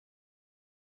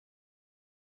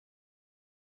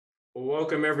Well,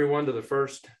 welcome everyone to the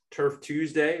first Turf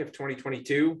Tuesday of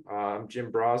 2022. I'm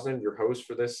Jim Brosnan, your host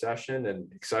for this session,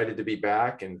 and excited to be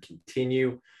back and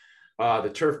continue the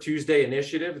Turf Tuesday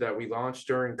initiative that we launched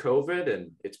during COVID.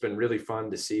 And it's been really fun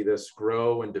to see this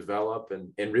grow and develop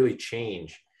and really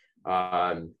change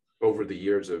over the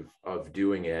years of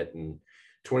doing it. And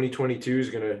 2022 is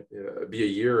going to be a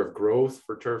year of growth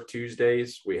for Turf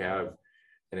Tuesdays. We have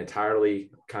an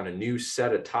entirely kind of new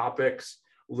set of topics.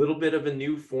 Little bit of a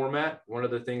new format. One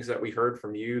of the things that we heard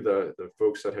from you, the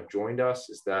folks that have joined us,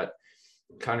 is that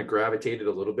kind of gravitated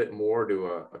a little bit more to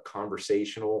a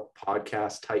conversational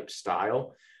podcast type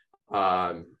style.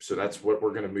 So that's what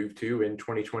we're going to move to in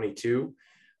 2022.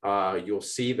 You'll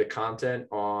see the content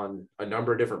on a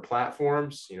number of different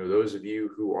platforms. You know, those of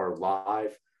you who are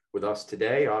live with us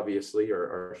today, obviously,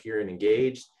 are here and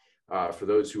engaged. For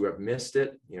those who have missed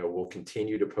it, you know, we'll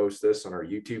continue to post this on our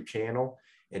YouTube channel.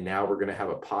 And now we're going to have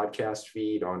a podcast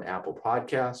feed on Apple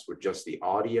Podcasts with just the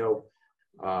audio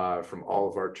from all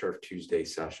of our Turf Tuesday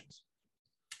sessions.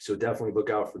 So definitely look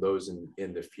out for those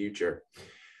in the future.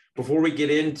 Before we get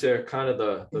into kind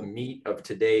of the meat of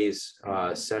today's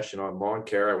session on lawn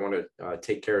care, I want to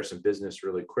take care of some business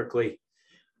really quickly.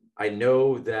 I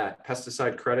know that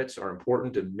pesticide credits are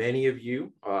important to many of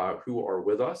you who are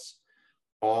with us.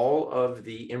 All of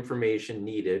the information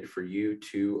needed for you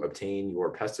to obtain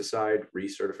your pesticide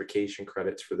recertification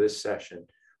credits for this session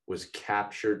was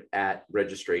captured at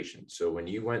registration. So when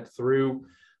you went through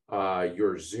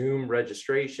your Zoom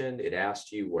registration, it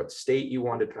asked you what state you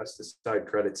wanted pesticide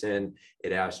credits in.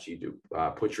 It asked you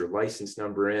to put your license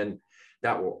number in.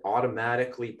 That will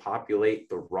automatically populate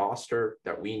the roster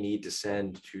that we need to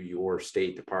send to your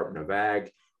state Department of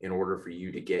Ag in order for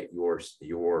you to get your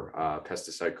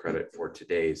pesticide credit for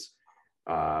today's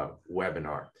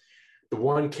webinar. The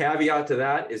one caveat to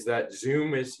that is that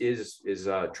Zoom is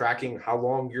tracking how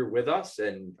long you're with us,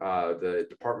 and the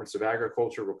Departments of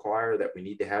Agriculture require that we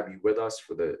need to have you with us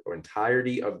for the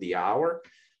entirety of the hour.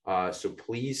 So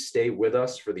please stay with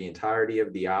us for the entirety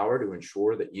of the hour to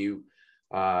ensure that you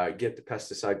get the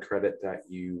pesticide credit that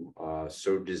you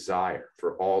so desire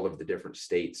for all of the different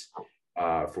states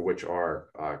for which our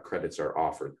credits are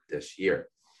offered this year.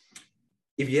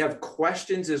 If you have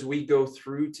questions as we go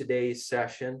through today's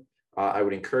session, I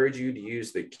would encourage you to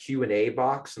use the Q&A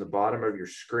box in the bottom of your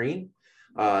screen.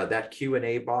 That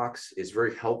Q&A box is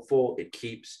very helpful. It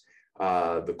keeps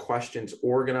the questions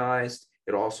organized.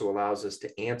 It also allows us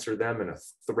to answer them in a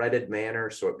threaded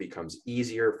manner, so it becomes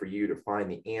easier for you to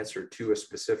find the answer to a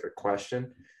specific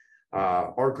question.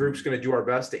 Our group's going to do our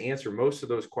best to answer most of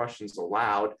those questions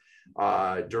aloud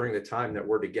during the time that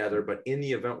we're together, but in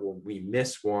the event we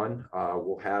miss one,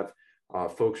 we'll have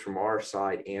folks from our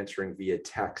side answering via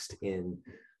text in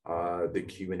the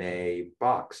Q&A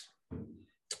box.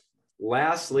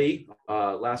 Lastly,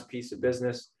 last piece of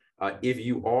business, if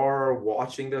you are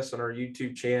watching this on our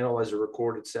YouTube channel as a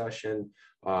recorded session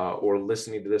or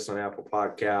listening to this on Apple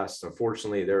Podcasts,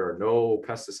 unfortunately, there are no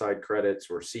pesticide credits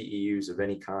or CEUs of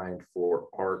any kind for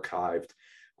archived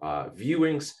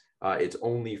viewings. It's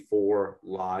only for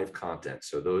live content.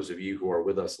 So those of you who are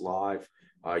with us live,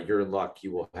 you're in luck.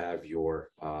 You will have your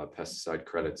pesticide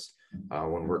credits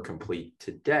when we're complete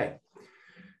today.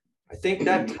 I think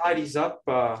that tidies up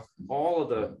all of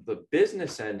the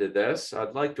business end of this.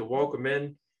 I'd like to welcome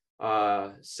in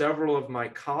several of my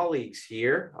colleagues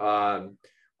here.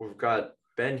 We've got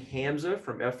Ben Hamza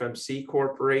from FMC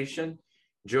Corporation,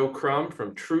 Joe Krum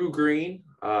from TruGreen,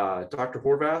 Dr.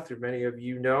 Horvath, who many of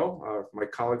you know, my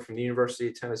colleague from the University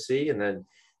of Tennessee, and then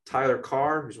Tyler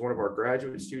Carr, who's one of our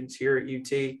graduate students here at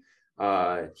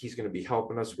UT. He's going to be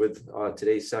helping us with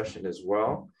today's session as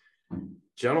well.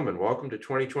 Gentlemen, welcome to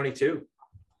 2022.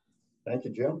 Thank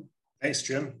you, Jim. Thanks,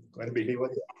 Jim. Glad to be here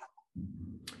with you.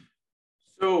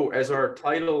 So as our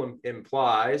title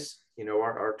implies, you know,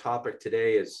 our topic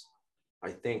today is, I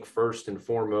think, first and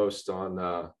foremost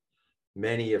on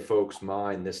many of folks'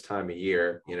 mind this time of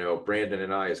year. You know, Brandon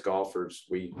and I as golfers,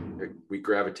 we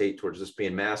gravitate towards this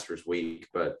being Masters Week,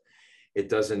 but it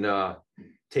doesn't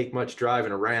take much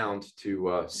driving around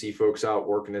to see folks out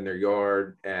working in their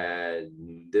yard.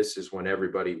 And this is when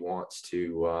everybody wants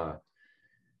to,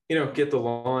 you know, get the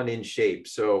lawn in shape.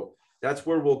 So that's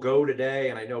where we'll go today.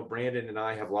 And I know Brandon and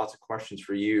I have lots of questions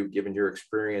for you, given your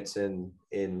experience in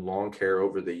lawn care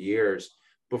over the years.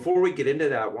 Before we get into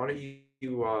that, why don't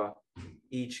you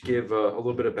each give a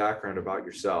little bit of background about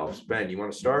yourselves? Ben, you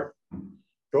want to start?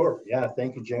 Sure. Yeah.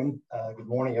 Thank you, Jim. Good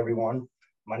morning, everyone.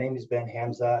 My name is Ben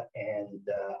Hamza, and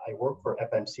I work for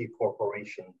FMC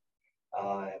Corporation.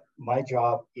 My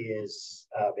job is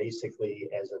basically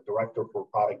as a director for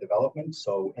product development.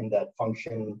 So in that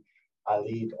function, I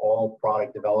lead all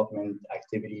product development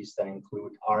activities that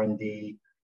include R&D,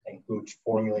 includes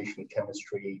formulation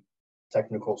chemistry,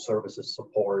 technical services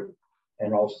support,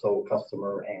 and also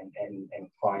customer and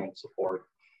client support.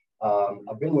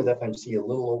 I've been with FMC a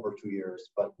little over 2 years,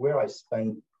 but where I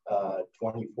spent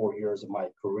 24 years of my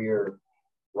career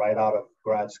right out of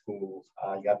grad school,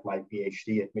 I got my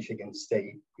PhD at Michigan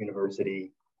State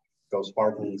University, go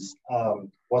Spartans,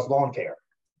 was lawn care.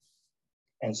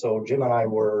 And so Jim and I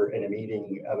were in a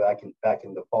meeting back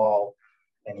in the fall,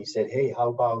 and he said, "Hey, how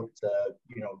about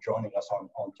joining us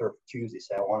on Turf Tuesday?"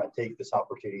 So I want to take this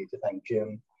opportunity to thank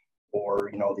Jim for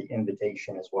the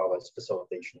invitation as well as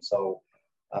facilitation. So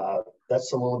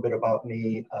that's a little bit about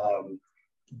me.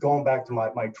 Going back to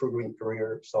my TruGreen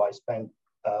career, so I spent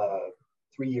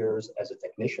 3 years as a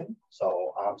technician.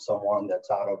 So I'm someone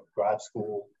that's out of grad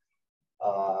school,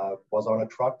 was on a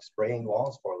truck spraying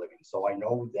lawns for a living. So I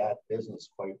know that business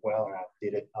quite well, and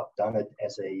I've done it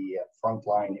as a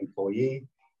frontline employee,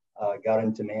 got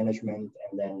into management,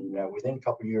 and then within a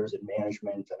couple of years in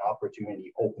management, an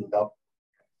opportunity opened up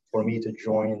for me to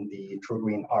join the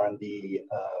TruGreen R&D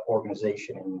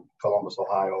organization in Columbus,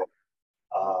 Ohio.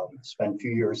 Spent a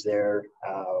few years there.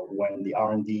 When the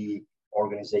R&D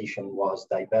organization was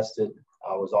divested,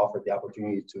 I was offered the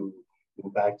opportunity to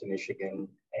move back to Michigan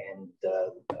and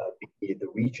be the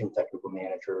region technical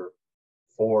manager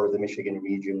for the Michigan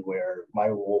region, where my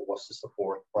role was to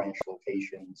support branch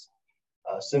locations,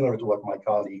 similar to what my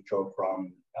colleague Joe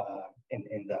Krum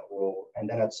in that role. And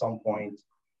then at some point,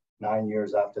 9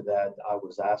 years after that, I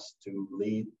was asked to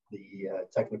lead the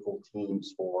technical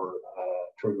teams for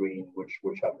TruGreen,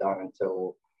 which I've done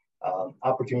until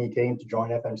opportunity came to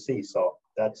join FMC. So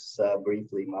that's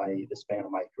briefly the span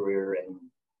of my career in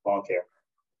lawn care.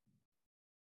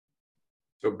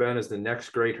 So Ben, is the next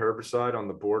great herbicide on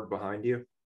the board behind you?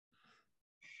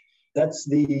 That's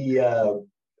the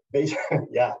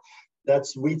yeah,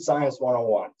 that's weed science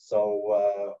 101.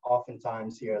 So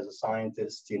oftentimes here as a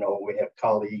scientist, we have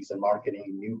colleagues in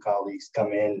marketing, new colleagues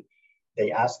come in,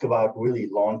 they ask about really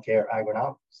lawn care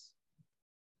agronomics.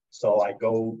 So I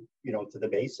go, to the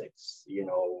basics,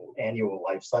 annual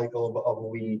life cycle of a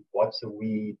weed, what's a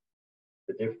weed,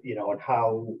 and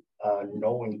how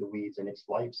knowing the weeds and its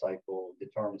life cycle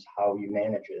determines how you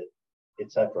manage it,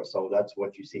 etc. So that's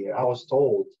what you see here. I was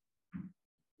told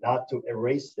not to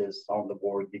erase this on the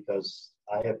board because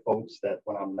I have folks that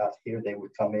when I'm not here, they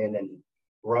would come in and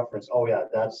reference, oh yeah,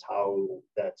 that's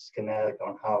schematic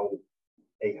on how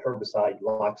a herbicide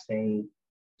locks in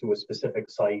to a specific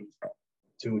site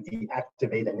to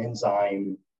deactivate an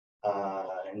enzyme.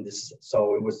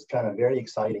 So it was kind of very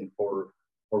exciting for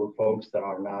folks that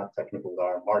are not technical, that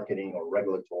are marketing or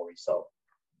regulatory. So,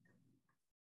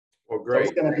 well, great.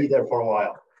 So it's going to be there for a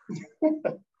while.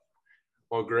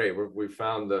 Well, great. We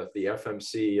found the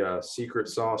FMC secret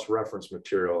sauce reference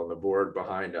material on the board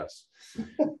behind us.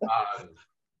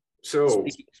 So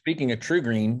speaking of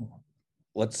TruGreen,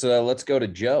 let's go to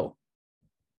Joe.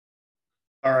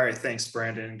 All right, thanks,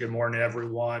 Brandon. Good morning,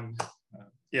 everyone.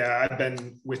 Yeah, I've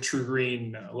been with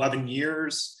TruGreen 11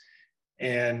 years,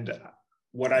 and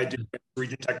what I do as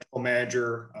region technical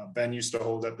manager, Ben used to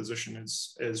hold that position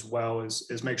as well,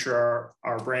 is make sure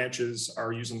our branches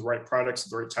are using the right products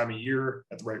at the right time of year,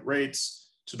 at the right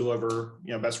rates to deliver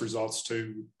best results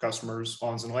to customers,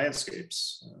 lawns, and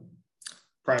landscapes.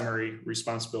 Primary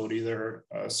responsibility there.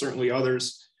 Certainly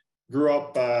others grew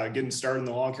up getting started in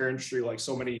the lawn care industry like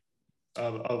so many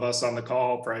of us on the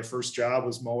call. My first job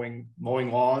was mowing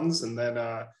lawns, and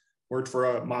then worked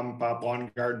for a mom and pop lawn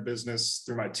and garden business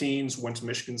through my teens, went to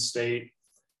Michigan State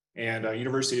and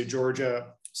University of Georgia,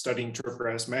 studying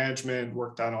turfgrass management,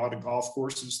 worked on a lot of golf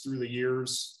courses through the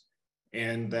years.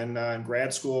 And then in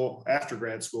after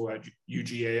grad school at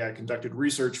UGA, I conducted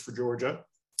research for Georgia.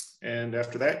 And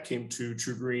after that came to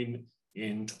TruGreen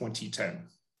in 2010.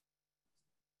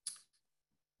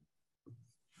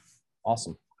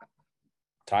 Awesome.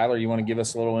 Tyler, you want to give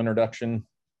us a little introduction?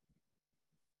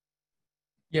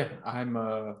 Yeah, I'm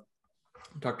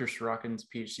Dr. Sorokin's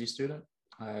PhD student.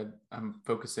 I'm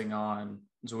focusing on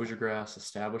zoysia grass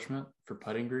establishment for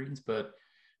putting greens, but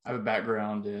I have a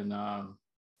background in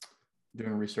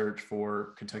doing research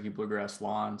for Kentucky bluegrass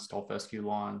lawns, tall fescue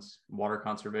lawns, water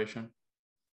conservation.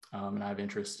 And I have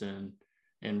interest in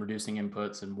reducing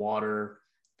inputs in water,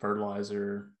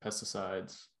 fertilizer,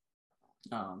 pesticides,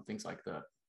 things like that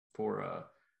for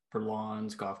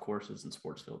lawns, golf courses, and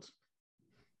sports fields.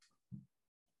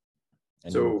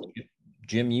 And so,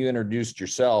 Jim, you introduced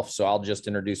yourself, so I'll just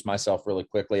introduce myself really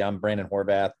quickly. I'm Brandon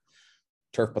Horvath,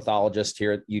 turf pathologist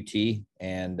here at UT,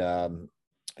 and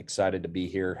excited to be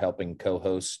here helping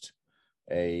co-host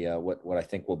what I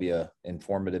think will be a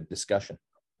informative discussion.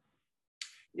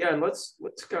 Yeah, and let's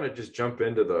kind of just jump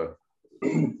into the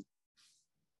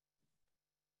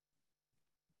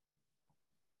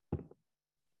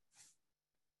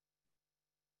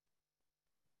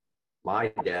my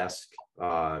desk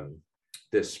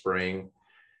this spring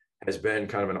has been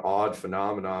kind of an odd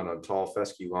phenomenon on tall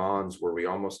fescue lawns where we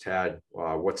almost had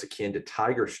what's akin to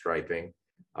tiger striping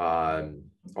on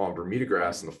Bermuda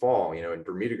grass in the fall. You know, in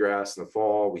Bermuda grass in the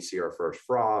fall, we see our first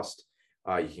frost.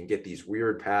 You can get these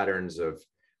weird patterns of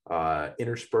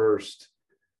interspersed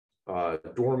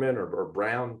dormant or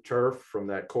brown turf from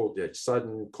that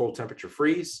sudden cold temperature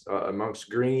freeze amongst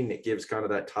green. It gives kind of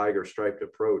that tiger striped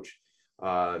approach.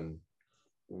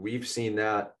 We've seen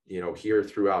that, you know, here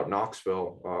throughout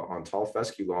Knoxville on tall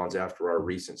fescue lawns after our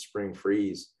recent spring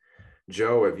freeze.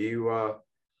 Joe, have you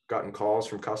gotten calls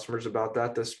from customers about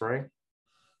that this spring?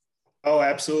 Oh,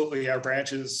 absolutely. Our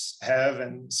branches have,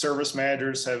 and service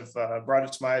managers have brought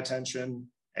it to my attention.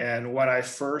 And when I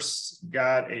first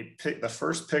got the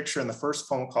first picture and the first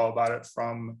phone call about it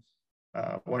from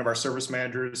one of our service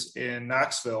managers in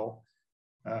Knoxville,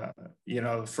 you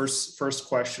know, the first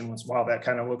question was, wow, that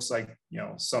kind of looks like, you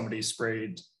know, somebody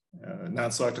sprayed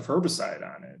non-selective herbicide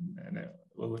on it, and it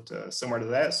looked similar to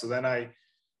that. So then I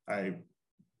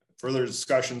further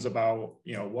discussions about,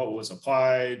 you know, what was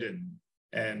applied,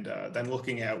 and then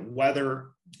looking at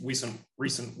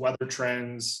recent weather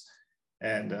trends,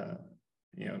 and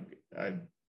you know,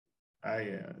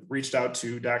 I reached out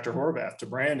to Dr. Horvath, to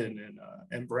Brandon,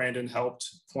 and Brandon helped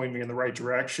point me in the right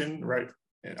direction,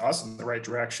 and us in the right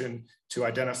direction to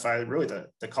identify really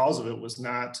the cause of it was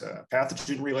not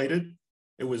pathogen related.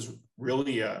 It was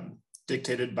really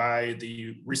dictated by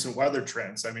the recent weather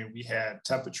trends. I mean, we had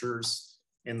temperatures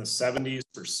in the 70s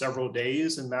for several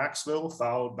days in Knoxville,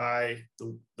 followed by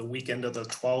the weekend of the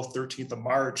 12th, 13th of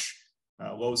March.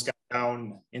 Lows got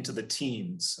down into the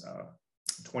teens,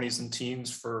 20s and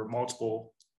teens for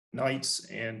multiple nights,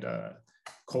 and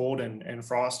cold and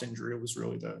frost injury was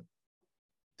really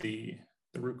the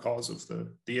root cause of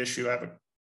the issue. I have a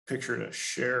picture to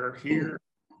share here.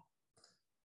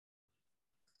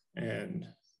 And,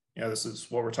 you know, this is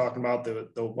what we're talking about,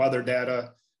 the weather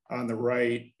data on the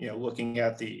right, you know, looking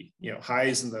at the, you know,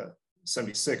 highs in the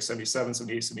 76, 77,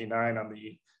 78, 79 on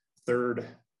the 3rd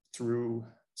through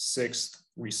 6th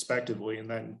respectively. And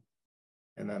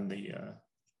then the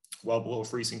well below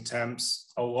freezing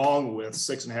temps, along with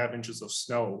 6.5 inches of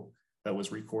snow that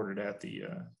was recorded at the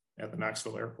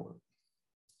Knoxville airport.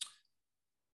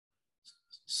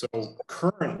 So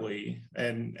currently,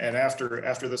 and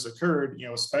after this occurred, you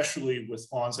know, especially with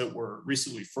lawns that were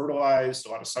recently fertilized, a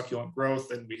lot of succulent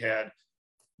growth, and we had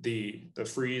the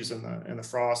freeze and the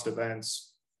frost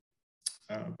events.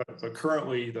 But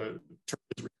currently, the turf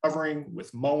is recovering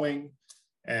with mowing,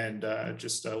 and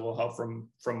just a little help from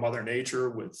Mother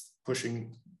Nature with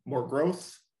pushing more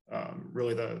growth.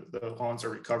 Really, the lawns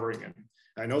are recovering, and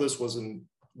I know this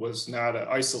was not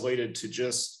isolated to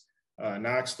just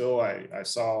Knoxville. I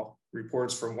saw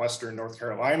reports from Western North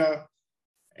Carolina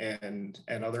and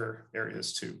other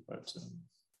areas too.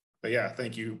 But yeah,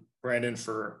 thank you, Brandon,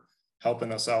 for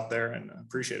helping us out there, and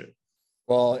appreciate it.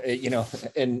 Well, you know,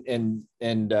 and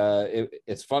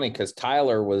it's funny because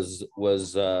Tyler was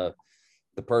the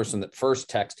person that first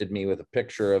texted me with a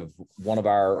picture of one of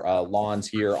our lawns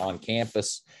here on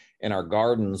campus in our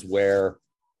gardens where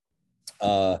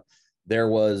there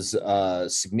was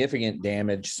significant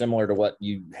damage similar to what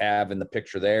you have in the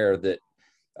picture there, that,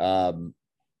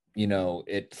 you know,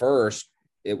 at first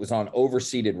it was on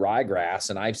overseeded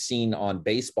ryegrass. And I've seen on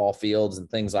baseball fields and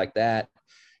things like that,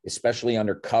 especially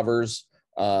under covers,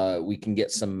 we can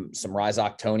get some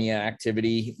rhizoctonia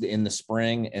activity in the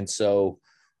spring. And so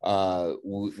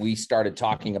we started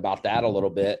talking about that a little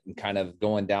bit and kind of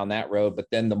going down that road. But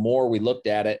then the more we looked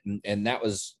at it, and that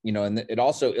was, you know, and it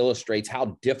also illustrates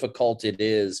how difficult it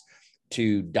is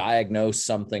to diagnose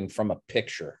something from a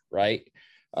picture, right?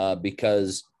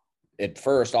 Because at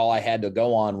first, all I had to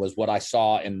go on was what I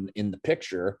saw in the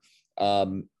picture.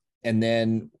 And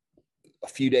then a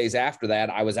few days after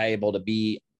that, I was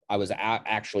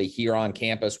actually here on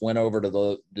campus, went over to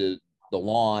the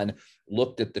lawn,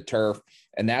 looked at the turf,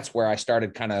 and that's where I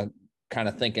started kind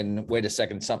of thinking, wait a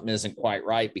second, something isn't quite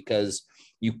right, because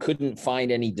you couldn't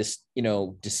find any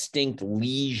distinct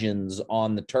lesions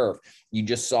on the turf. You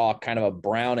just saw kind of a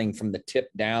browning from the tip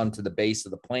down to the base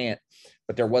of the plant,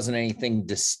 but there wasn't anything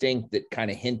distinct that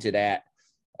kind of hinted at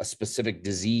a specific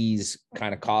disease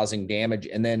kind of causing damage.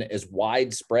 And then as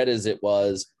widespread as it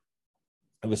was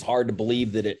hard to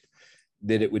believe that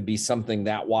it would be something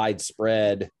that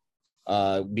widespread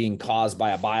being caused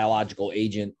by a biological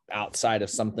agent outside of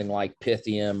something like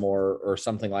Pythium or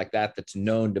something like that that's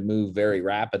known to move very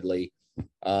rapidly.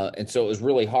 And so it was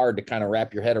really hard to kind of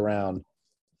wrap your head around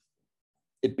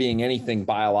it being anything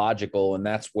biological. And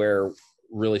that's where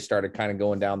really started kind of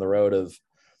going down the road of,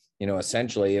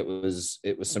 essentially it was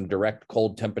some direct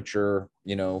cold temperature,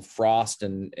 frost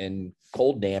and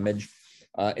cold damage.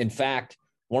 In fact,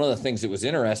 one of the things that was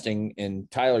interesting, and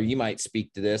Tyler, you might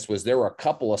speak to this, was there were a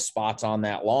couple of spots on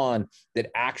that lawn that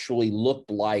actually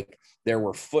looked like there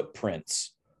were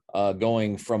footprints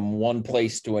going from one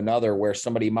place to another, where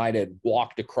somebody might have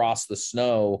walked across the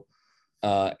snow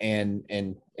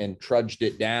and trudged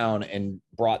it down and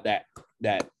brought that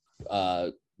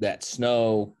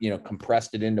snow,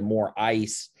 compressed it into more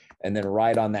ice, and then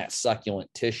right on that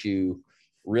succulent tissue,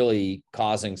 really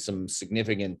causing some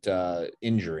significant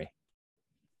injury.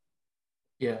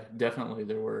 Yeah, definitely.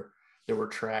 There were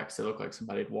tracks that looked like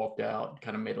somebody had walked out,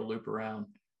 kind of made a loop around.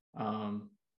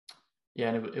 Yeah,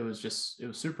 and it was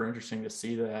super interesting to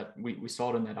see that. We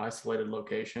saw it in that isolated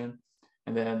location,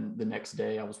 and then the next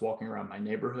day I was walking around my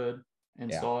neighborhood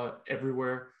and saw it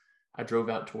everywhere. I drove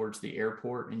out towards the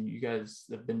airport, and you guys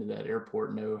that have been to that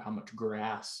airport know how much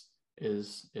grass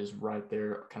is right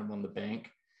there, kind of on the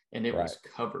bank, and it was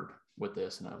covered with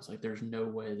this. And I was like, "There's no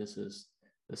way this is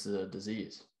a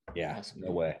disease." Yeah,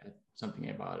 no way. Something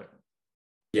about it.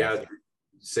 Yeah,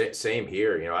 same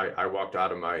here. I walked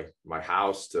out of my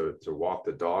house to walk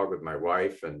the dog with my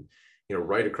wife, and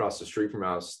right across the street from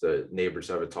us, the neighbors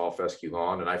have a tall fescue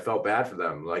lawn, and I felt bad for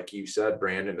them. Like you said,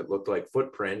 Brandon, it looked like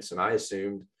footprints, and I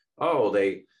assumed,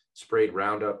 they sprayed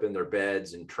Roundup in their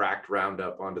beds and tracked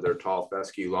Roundup onto their tall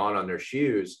fescue lawn on their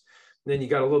shoes. And then you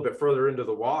got a little bit further into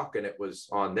the walk, and it was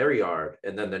on their yard,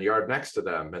 and then the yard next to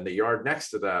them, and the yard next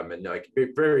to them, and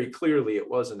very clearly it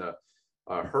wasn't a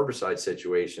herbicide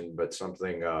situation, but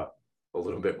something a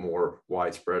little bit more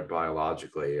widespread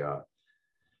biologically.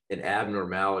 An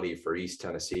abnormality for East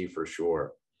Tennessee for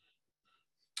sure.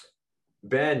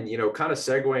 Ben, kind of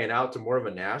segueing out to more of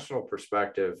a national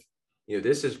perspective,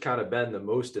 this has kind of been the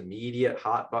most immediate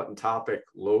hot button topic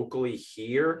locally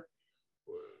here.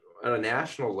 On a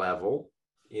national level,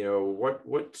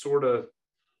 what sort of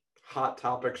hot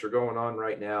topics are going on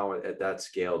right now at that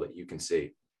scale that you can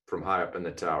see from high up in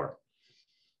the tower?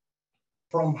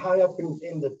 From high up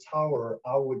in the tower,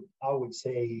 I would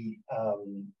say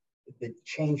the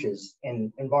changes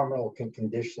in environmental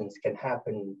conditions can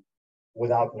happen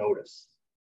without notice.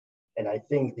 And I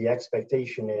think the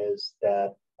expectation is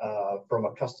that from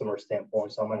a customer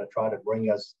standpoint, so I'm going to try to bring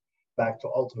us back to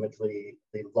ultimately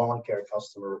the lawn care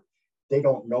customer, they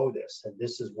don't know this. And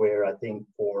this is where I think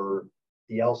for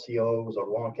the LCOs or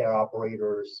lawn care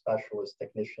operators, specialists,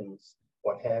 technicians,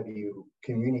 what have you,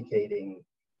 communicating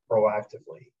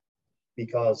proactively.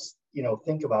 Because,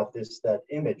 think about this, that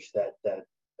image that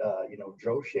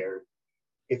Joe shared,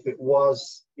 if it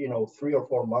was, 3 or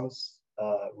 4 months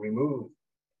removed,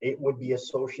 it would be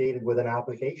associated with an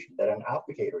application that an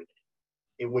applicator did.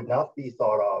 It would not be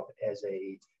thought of as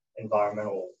a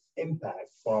environmental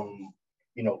impact from,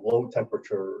 low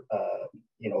temperature,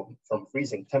 from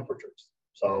freezing temperatures.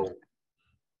 So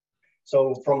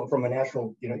from a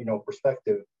national,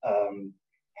 perspective,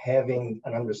 having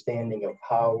an understanding of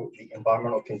how the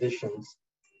environmental conditions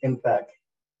impact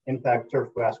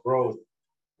turfgrass growth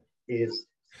is,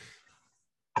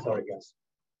 sorry guys,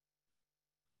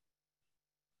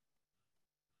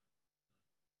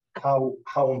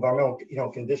 how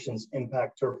environmental conditions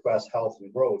impact turfgrass health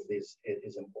and growth is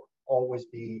important. Always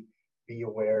be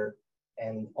aware,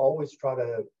 and always try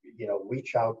to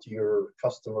reach out to your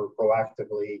customer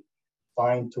proactively.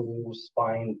 Find tools,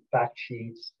 find fact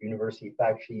sheets, university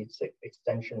fact sheets,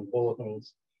 extension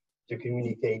bulletins to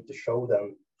communicate, to show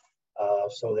them,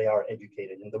 so they are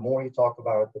educated. And the more you talk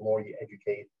about it, the more you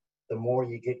educate, the more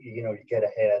you get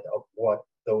ahead of what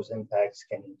those impacts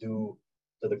can do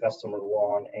to the customer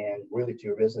lawn and really to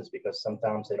your business, because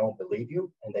sometimes they don't believe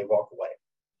you and they walk away.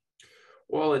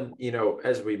 Well, and,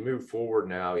 as we move forward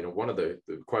now, one of the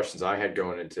questions I had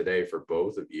going in today for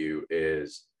both of you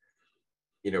is,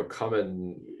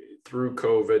 coming through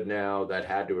COVID now, that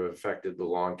had to have affected the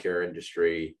lawn care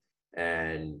industry.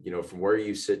 And, from where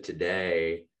you sit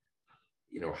today,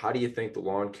 how do you think the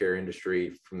lawn care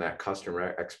industry from that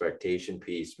customer expectation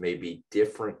piece may be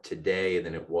different today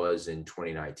than it was in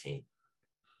 2019?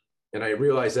 And I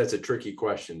realize that's a tricky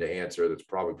question to answer. That's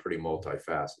probably pretty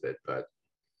multifaceted, but.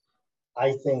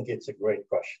 I think it's a great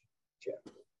question, Jim.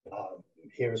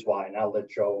 Here's why, and I'll let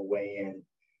Joe weigh in.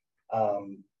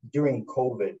 During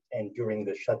COVID and during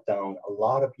the shutdown, a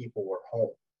lot of people were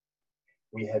home.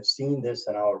 We have seen this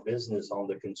in our business on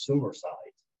the consumer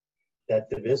side. that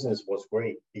the business was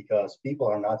great because people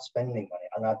are not spending money,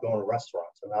 are not going to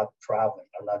restaurants, are not traveling,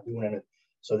 are not doing anything.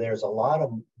 So there's a lot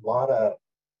of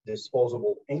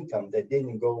disposable income that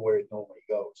didn't go where it normally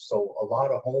goes. So a lot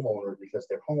of homeowners, because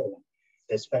they're home,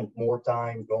 they spend more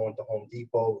time going to Home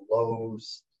Depot,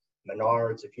 Lowe's,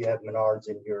 Menards. If you have Menards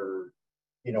in your,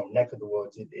 neck of the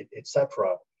woods,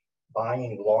 etc.,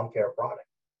 buying lawn care product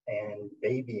and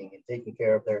babying and taking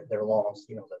care of their lawns,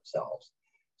 themselves.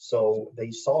 So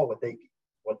they saw what they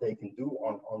can do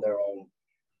on their own.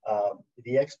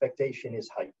 The expectation is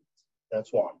heightened.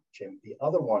 That's one, Jim. The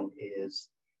other one is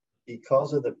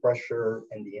because of the pressure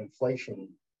and the inflation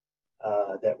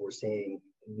that we're seeing,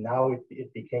 now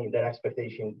it became that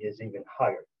expectation is even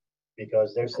higher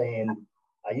because they're saying,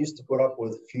 I used to put up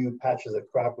with a few patches of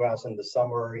crabgrass in the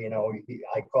summer.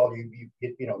 I call you,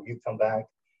 you come back.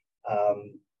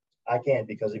 I can't,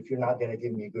 because if you're not going to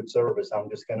give me good service,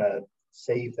 I'm just going to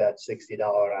save that $60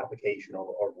 application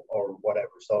or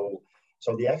whatever. So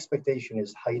the expectation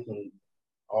is heightened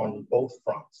on both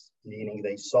fronts, meaning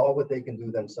they saw what they can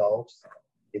do themselves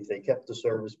if they kept the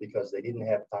service because they didn't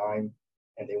have time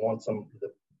and they want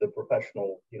the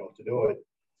professional, to do it.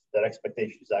 That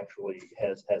expectations actually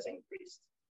has increased.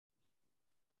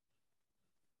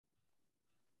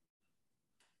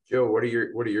 Joe, what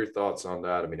are your thoughts on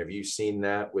that? I mean, have you seen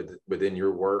that within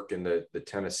your work in the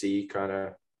Tennessee kind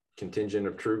of contingent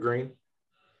of TruGreen?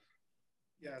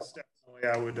 Yes, definitely.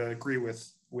 I would agree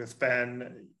with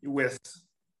Ben, with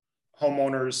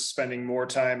homeowners spending more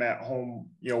time at home,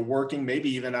 working, maybe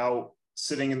even out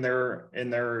sitting in their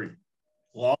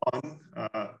lawn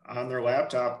on their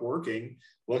laptop working,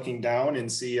 looking down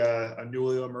and see a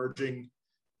newly emerging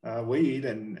weed,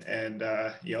 and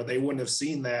they wouldn't have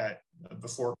seen that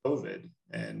before COVID,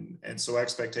 and so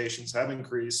expectations have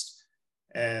increased,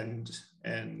 and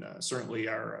certainly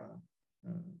our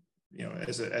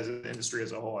as an industry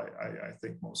as a whole, I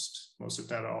think most if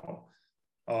not all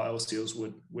LCOs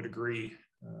would agree,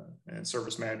 and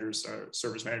service managers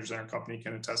in our company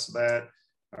can attest to that.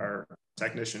 Our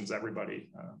technicians,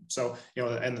 everybody. So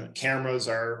and the cameras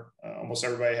are almost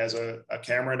everybody has a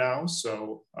camera now.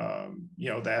 So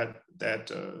that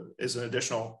is an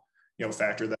additional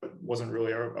factor that wasn't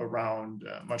really around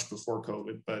much before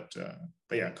COVID. But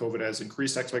yeah, COVID has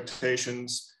increased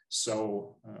expectations.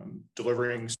 So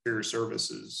delivering superior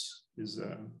services is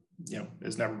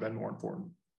has never been more important.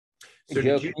 So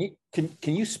Joe,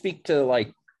 can you speak to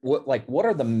what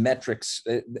are the metrics?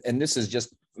 And this is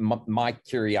just my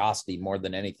curiosity more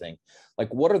than anything.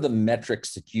 What are the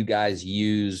metrics that you guys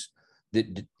use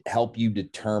that help you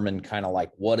determine kind of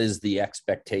what is the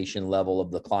expectation level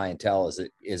of the clientele?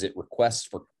 Is it requests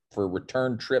for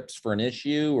return trips for an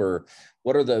issue, or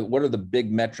what are the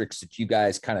big metrics that you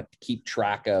guys kind of keep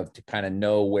track of to kind of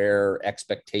know where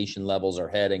expectation levels are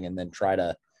heading and then try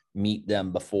to meet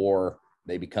them before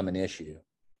they become an issue?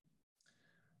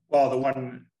 Well, the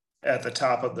one at the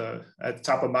top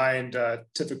of mind,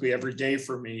 typically every day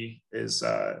for me is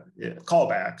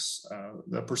callbacks.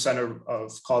 The percent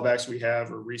of callbacks we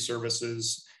have or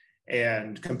reservices,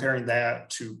 and comparing that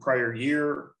to prior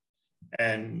year,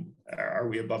 and are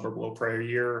we above or below prior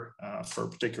year for a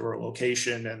particular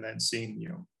location, and then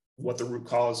seeing what the root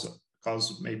cause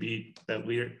may be that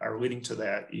are leading to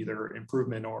that, either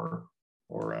improvement or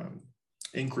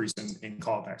increase in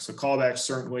callbacks. So callbacks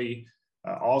certainly.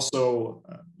 Also,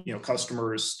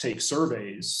 customers take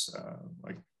surveys,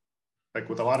 like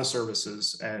with a lot of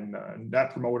services, and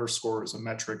Net Promoter Score is a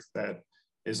metric that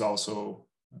is also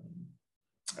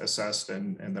assessed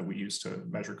and that we use to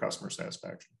measure customer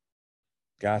satisfaction.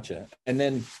 Gotcha. And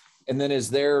then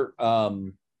is there,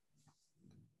 could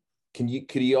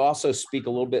you also speak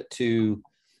a little bit to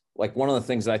one of the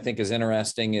things that I think is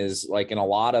interesting is in a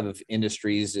lot of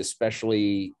industries,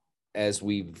 especially as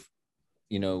we've,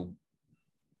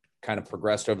 kind of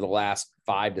progressed over the last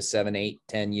 5 to 7, 8,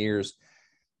 10 years,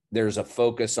 there's a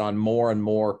focus on more and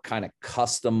more kind of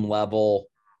custom level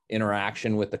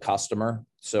interaction with the customer.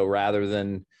 So rather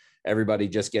than everybody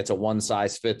just gets a one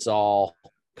size fits all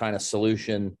kind of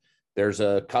solution, there's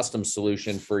a custom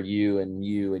solution for you and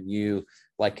you and you.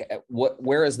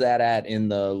 Where is that at in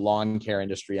the lawn care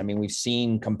industry? I mean, we've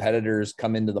seen competitors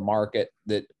come into the market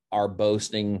that are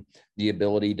boasting the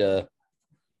ability to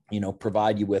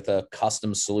provide you with a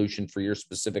custom solution for your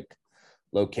specific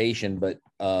location. But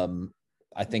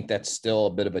I think that's still a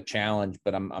bit of a challenge,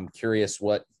 but I'm curious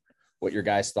what your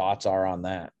guys' thoughts are on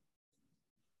that.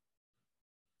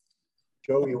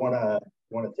 Joe, you want to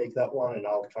take that one, and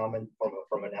I'll comment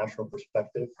from a national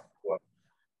perspective?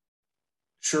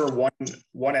 Sure.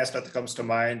 One aspect that comes to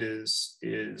mind is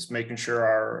making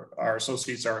sure our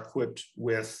associates are equipped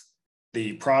with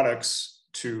the products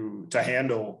to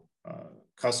handle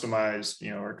customized,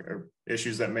 or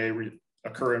issues that may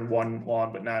occur in one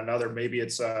lawn but not another. Maybe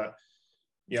it's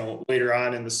later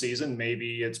on in the season,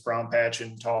 maybe it's brown patch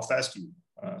and tall fescue.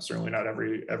 Certainly not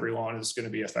every lawn is going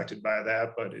to be affected by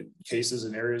that, but in cases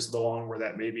and areas of the lawn where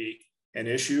that may be an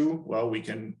issue, well, we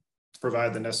can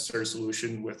provide the necessary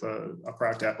solution with a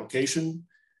product application.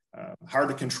 Hard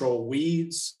to control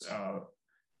weeds.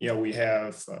 We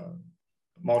have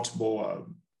multiple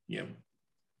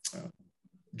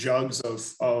jugs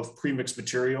of premixed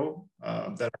material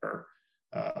that are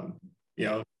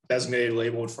designated,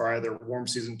 labeled for either warm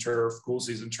season turf, cool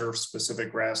season turf,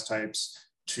 specific grass types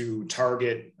to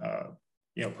target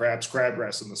perhaps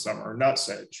crabgrass in the summer, or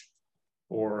nutsedge,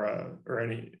 or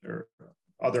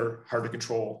other hard to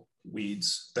control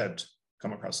weeds that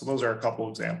come across. So those are a couple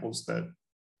examples that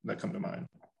come to mind.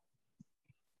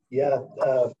 Yeah,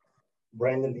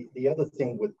 Brandon, the other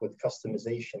thing with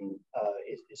customization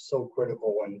is so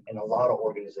critical in a lot of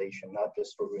organizations, not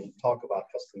just we're going to talk about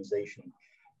customization,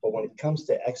 but when it comes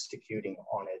to executing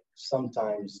on it,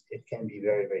 sometimes it can be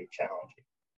very, very challenging.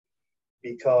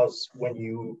 Because when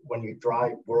you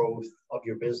drive growth of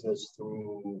your business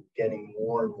through getting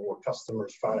more and more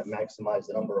customers, trying to maximize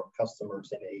the number of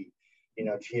customers in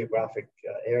a geographic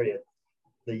area,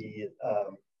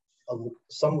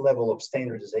 some level of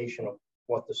standardization of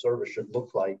what the service should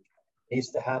look like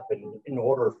needs to happen in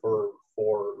order for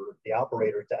the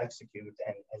operator to execute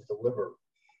and deliver.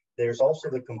 There's also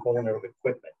the component of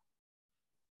equipment.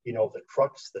 The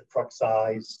trucks, the truck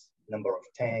size, number of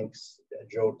tanks.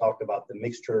 Joe talked about the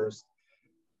mixtures,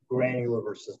 granular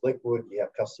versus liquid. You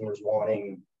have customers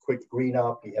wanting quick green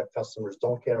up. You have customers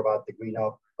don't care about the green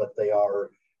up, but they are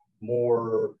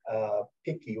more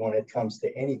picky when it comes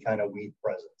to any kind of weed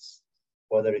presence,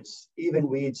 whether it's even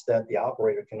weeds that the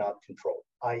operator cannot control,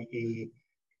 i.e.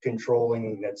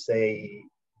 controlling, let's say,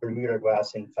 Bermuda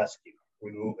grass in fescue,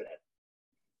 removing it.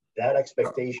 That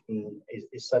expectation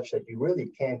is such that you really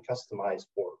can't customize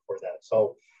for that.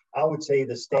 So I would say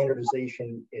the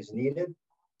standardization is needed,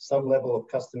 some level of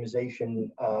customization.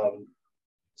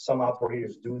 Some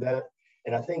operators do that.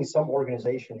 And I think some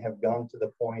organizations have gone to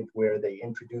the point where they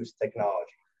introduce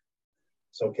technology.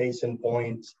 So case in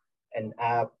point, an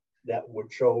app that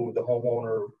would show the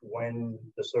homeowner when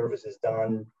the service is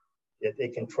done, that they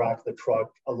can track the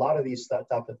truck, a lot of these type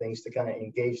of things to kind of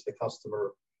engage the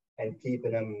customer and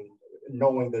keeping them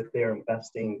knowing that they're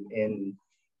investing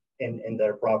in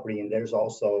their property. And there's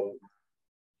also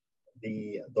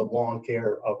the lawn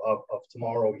care of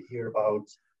tomorrow. We hear about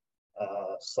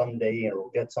Sunday or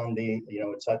Get Sunday,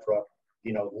 etc.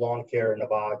 Lawn care in a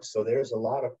box. So there's a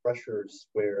lot of pressures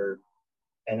where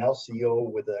an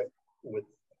LCO with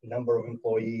a number of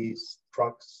employees,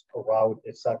 trucks, a route,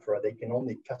 etc. They can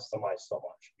only customize so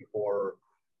much before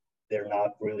they're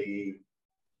not really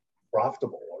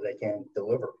profitable or they can't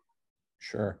deliver.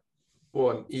 Sure.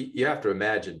 Well, you have to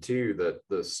imagine too that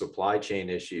the supply chain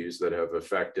issues that have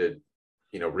affected,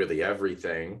 really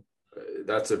everything,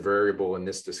 that's a variable in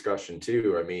this discussion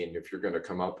too. I mean, if you're going to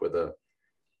come up with a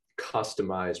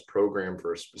customized program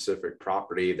for a specific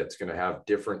property that's going to have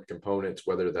different components,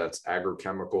 whether that's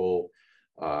agrochemical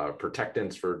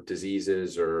protectants for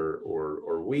diseases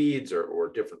or weeds or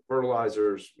different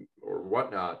fertilizers or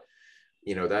whatnot,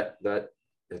 that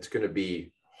it's going to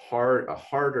be a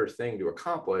harder thing to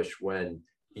accomplish when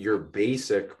your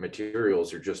basic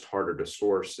materials are just harder to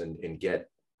source and get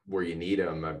where you need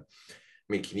them. I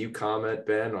mean, can you comment,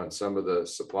 Ben, on some of the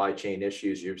supply chain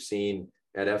issues you've seen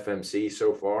at FMC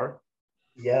so far?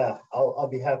 Yeah, I'll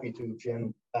be happy to,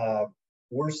 Jim.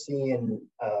 We're seeing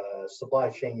supply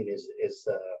chain is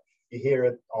you hear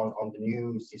it on the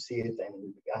news, you see it,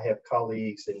 and I have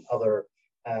colleagues and other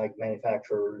ag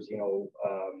manufacturers,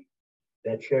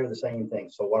 that share the same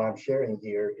thing. So what I'm sharing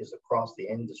here is across the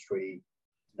industry,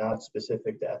 not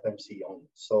specific to FMC only.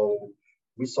 So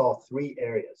we saw 3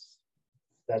 areas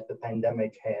that the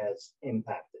pandemic has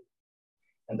impacted.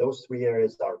 And those 3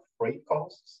 areas are freight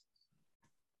costs,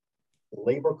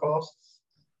 labor costs,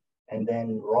 and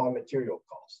then raw material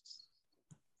costs.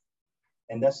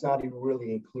 And that's not even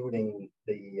really including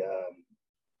the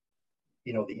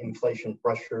inflation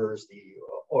pressures, the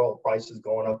oil prices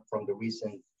going up from the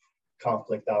recent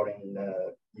conflict out in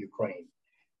Ukraine.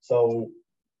 So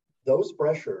those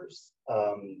pressures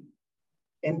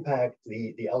impact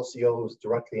the LCOs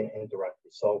directly and indirectly.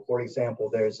 So for example,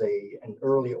 there's an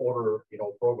early order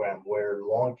program where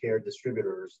lawn care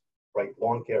distributors,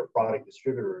 lawn care product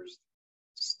distributors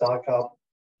stock up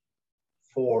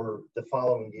for the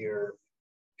following year,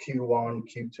 Q1,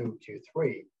 Q2,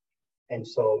 Q3. And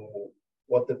so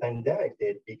what the pandemic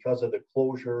did, because of the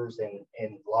closures in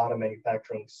a lot of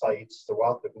manufacturing sites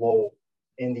throughout the globe,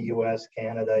 in the US,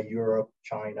 Canada, Europe,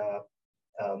 China,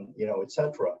 et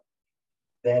cetera,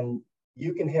 then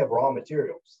you can have raw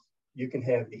materials, you can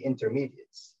have the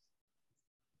intermediates.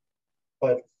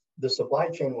 But the supply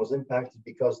chain was impacted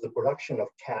because the production of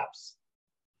caps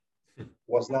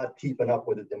was not keeping up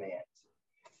with the demand.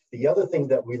 The other thing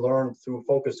that we learned through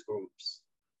focus groups,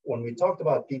 when we talked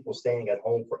about people staying at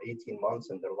home for 18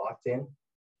 months and they're locked in,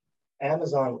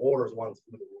 Amazon orders went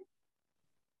through the roof.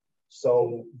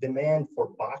 So demand for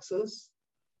boxes,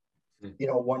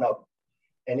 went up,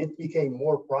 and it became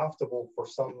more profitable for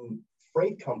some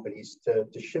freight companies to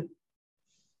ship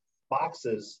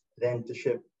boxes than to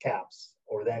ship caps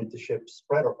or than to ship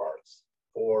spreader parts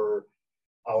for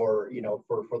our,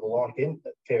 for the lawn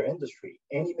care industry.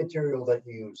 Any material that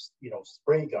use,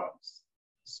 spray guns,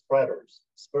 spreaders,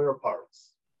 spare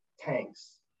parts,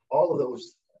 tanks, all of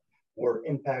those were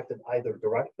impacted either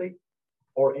directly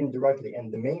or indirectly.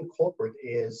 And the main culprit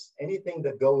is anything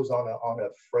that goes on a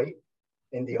freight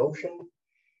in the ocean.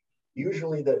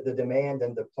 Usually the demand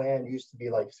and the plan used to be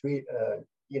like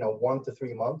 1 to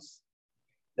 3 months.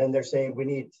 Then they're saying we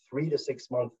need 3 to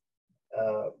 6 month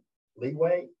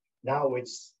leeway. Now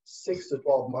it's 6 to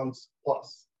 12 months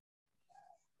plus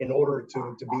in order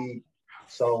to be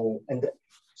so. And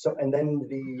then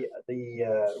the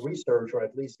research, or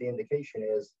at least the indication,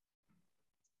 is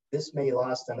this may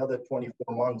last another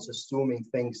 24 months, assuming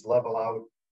things level out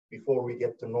before we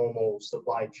get to normal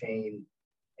supply chain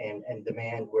and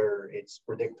demand where it's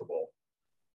predictable.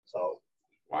 So,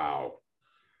 wow.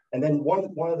 And then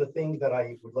one of the things that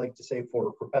I would like to say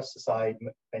for pesticide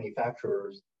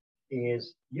manufacturers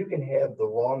is you can have the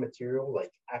raw material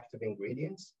like active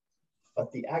ingredients,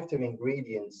 but the active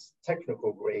ingredients,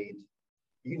 technical grade,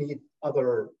 you need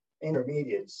other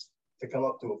intermediates to come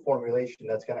up to a formulation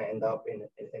that's going to end up in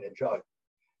a jug.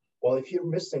 Well, if you're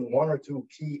missing 1 or 2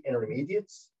 key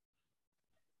intermediates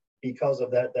because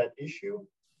of that issue,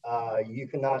 you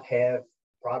cannot have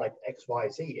product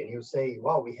XYZ, and you say,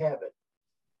 well, we have it.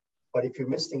 But if you're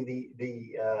missing the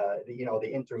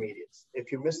intermediates,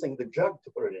 if you're missing the jug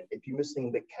to put it in, if you're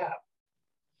missing the cap,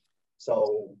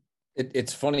 so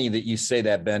it's funny that you say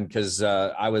that, Ben, because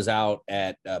I was out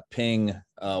at Ping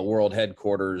World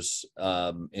Headquarters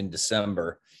in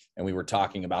December, and we were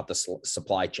talking about the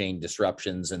supply chain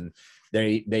disruptions, and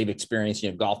they've experienced,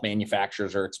 golf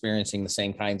manufacturers are experiencing the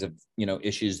same kinds of,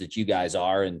 issues that you guys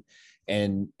are.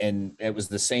 And it was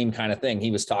the same kind of thing.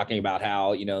 He was talking about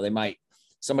how,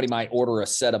 somebody might order a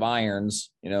set of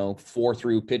irons, 4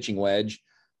 through pitching wedge.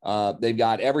 They've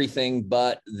got everything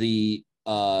but the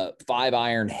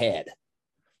 5-iron head.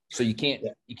 So you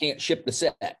can't ship the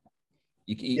set.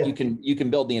 You can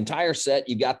build the entire set.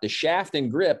 You've got the shaft and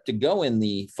grip to go in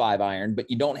the 5-iron, but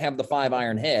you don't have the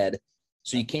 5-iron head.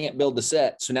 So you can't build the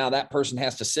set. So now that person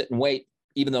has to sit and wait,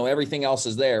 even though everything else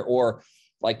is there. Or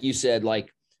like you said,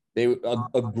 like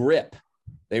a grip.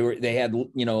 They had,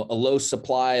 a low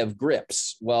supply of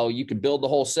grips. Well, you could build the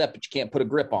whole set, but you can't put a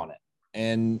grip on it.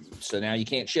 And so now you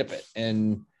can't ship it.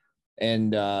 And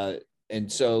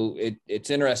so it's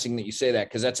interesting that you say that,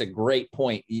 because that's a great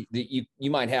point. You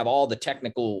might have all the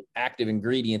technical active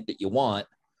ingredient that you want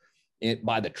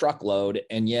by the truckload,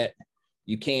 and yet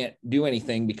you can't do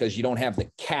anything because you don't have the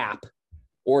cap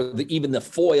or even the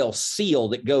foil seal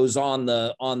that goes on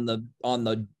the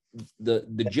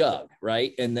jug,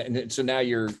 right? And so now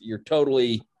you're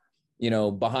totally,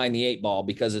 behind the 8 ball,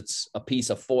 because it's a piece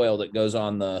of foil that goes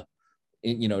on to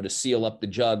seal up the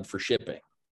jug for shipping.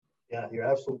 Yeah, you're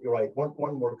absolutely right. One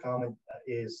more comment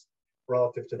is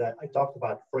relative to that. I talked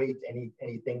about freight,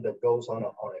 anything that goes on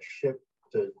a ship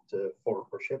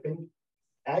for shipping.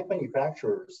 Ag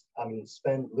manufacturers,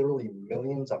 spend literally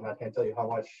millions. I'm not going to tell you how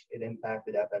much it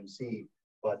impacted FMC,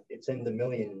 but it's in the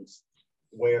millions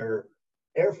where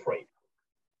air freight.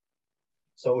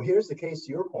 So here's the case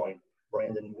to your point,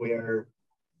 Brandon, where,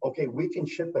 okay, we can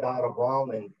ship it out of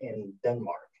Rome in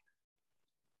Denmark.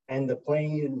 And the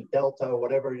plane, Delta,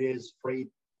 whatever it is, freight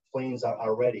planes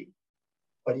are ready.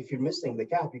 But if you're missing the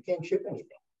cap, you can't ship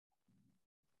anything.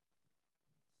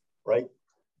 Right?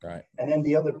 Right. And then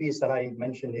the other piece that I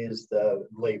mentioned is the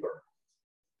labor.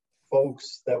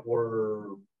 Folks that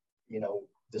were,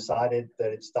 decided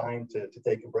that it's time to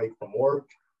take a break from work.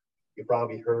 You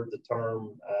probably heard the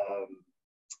term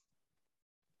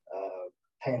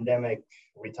pandemic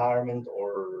retirement,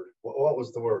 or what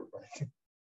was the word?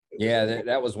 Yeah,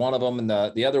 that was one of them. And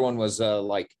the other one was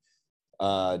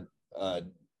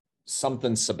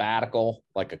something sabbatical,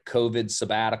 like a COVID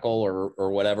sabbatical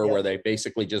or whatever, where they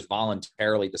basically just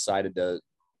voluntarily decided to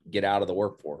get out of the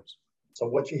workforce. So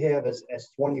what you have is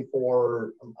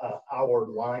 24 hour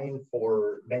line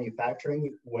for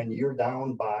manufacturing. When you're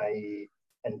down by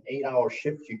an 8-hour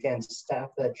shift, you can't staff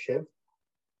that shift.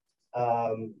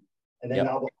 And then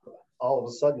all of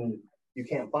a sudden you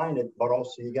can't find it, but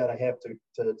also you got to have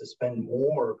to spend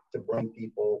more to bring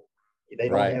people. They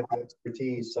don't have the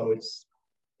expertise, so it's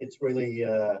really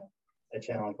a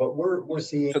challenge. But we're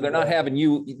seeing. So they're not having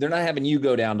you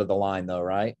go down to the line though,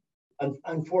 right?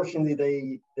 Unfortunately,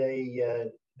 they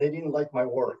didn't like my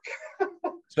work.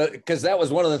 So, because that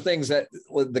was one of the things that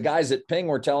the guys at Ping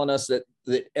were telling us, that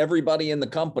everybody in the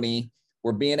company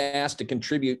were being asked to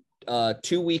contribute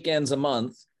 2 weekends a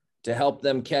month to help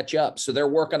them catch up. So they're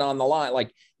working on the line.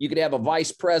 Like, you could have a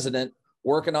vice president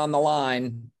working on the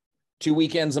line 2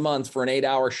 weekends a month for an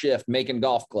 8-hour shift making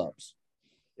golf clubs.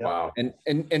 Wow.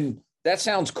 And that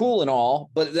sounds cool and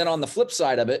all, but then on the flip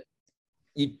side of it,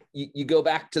 you go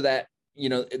back to that,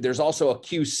 there's also a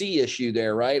QC issue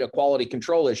there, right? A quality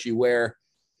control issue, where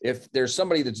if there's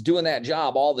somebody that's doing that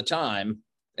job all the time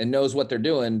and knows what they're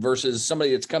doing versus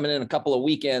somebody that's coming in a couple of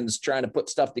weekends trying to put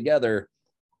stuff together,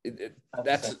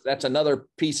 that's another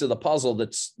piece of the puzzle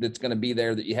that's going to be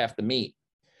there that you have to meet.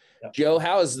 Yep. Joe,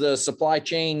 how has the supply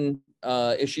chain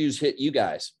issues hit you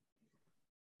guys?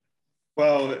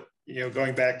 Well,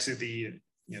 going back to the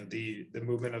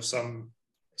movement of some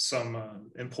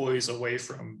employees away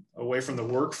from the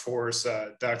workforce,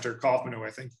 Dr. Kaufman, who I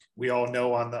think we all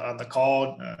know on the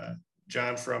call,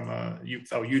 John from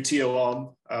UT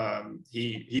alum,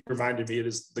 he reminded me it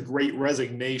is the Great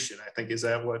Resignation. I think, is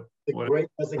that what? Great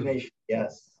Resignation,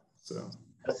 yes. So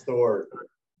that's the word.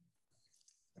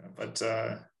 But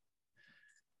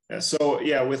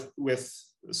with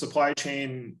supply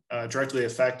chain directly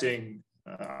affecting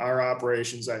our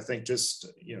operations, I think just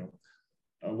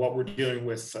what we're dealing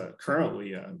with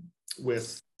currently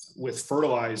with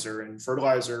fertilizer and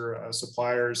fertilizer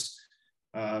suppliers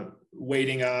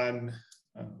waiting on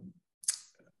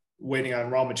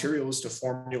raw materials to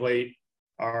formulate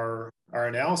our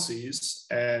analyses,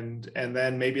 and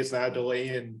then maybe it's not a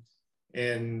delay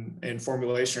in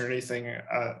formulation or anything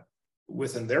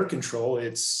within their control.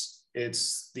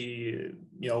 It's the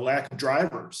lack of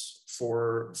drivers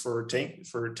for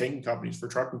tanking companies, for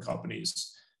trucking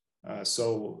companies.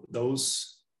 So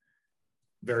those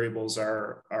variables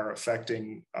are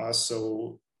affecting us.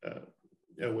 So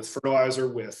with fertilizer,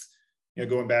 with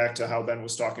going back to how Ben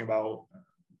was talking about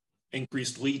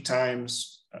increased lead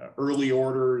times, early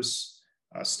orders,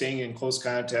 staying in close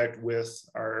contact with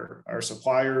our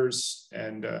suppliers,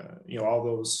 and all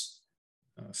those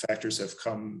factors have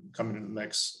come into the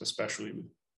mix, especially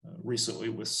recently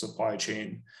with supply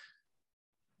chain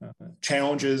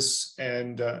challenges,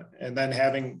 and then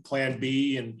having plan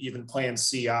B and even plan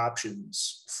C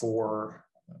options for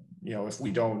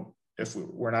if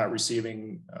we're not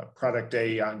receiving product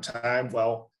A on time.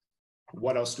 Well,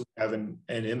 what else do we have in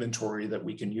inventory that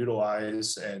we can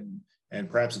utilize, and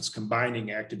perhaps it's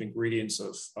combining active ingredients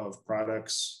of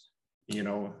products,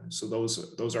 so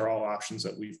those are all options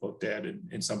that we've looked at, and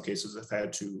in some cases have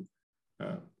had to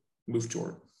move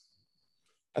toward.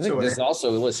 I think this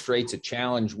also illustrates a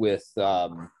challenge with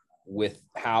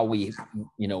how we've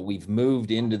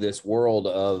moved into this world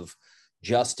of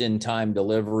just-in-time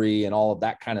delivery and all of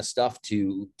that kind of stuff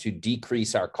to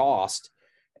decrease our cost.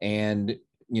 And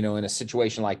in a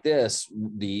situation like this,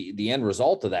 the end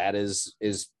result of that is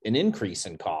an increase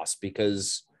in cost,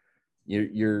 because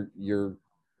you're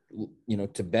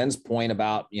to Ben's point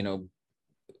about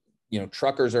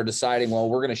truckers are deciding, well,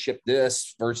 we're going to ship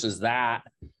this versus that.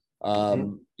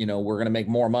 We're going to make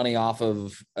more money off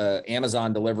of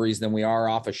Amazon deliveries than we are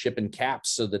off of shipping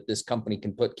caps, so that this company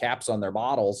can put caps on their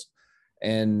bottles.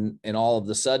 And all of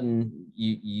a sudden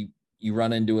you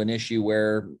run into an issue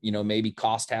where, maybe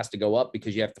cost has to go up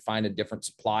because you have to find a different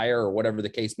supplier or whatever the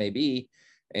case may be.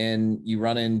 And you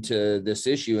run into this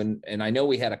issue. And I know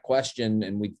we had a question,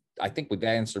 and I think we've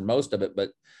answered most of it,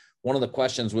 but one of the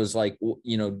questions was like,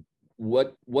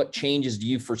 what changes do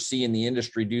you foresee in the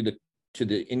industry due to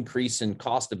the increase in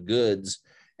cost of goods,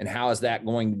 and how is that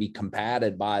going to be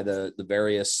combated by the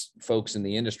various folks in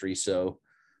the industry? So,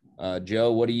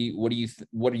 Joe, what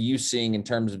are you seeing in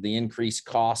terms of the increased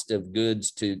cost of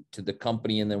goods to the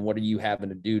company, and then what are you having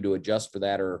to do to adjust for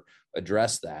that or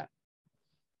address that?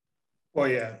 Well,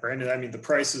 yeah, Brandon, I mean, the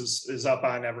price is up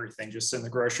on everything. Just in the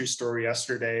grocery store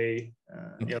yesterday,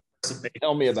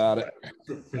 tell me about it.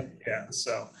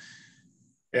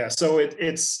 Yeah, so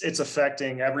it's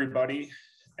affecting everybody,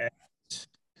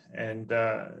 and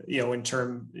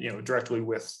directly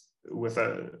with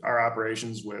our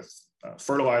operations, with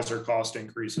fertilizer cost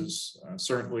increases,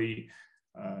 certainly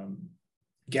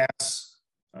gas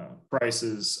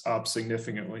prices up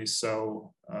significantly.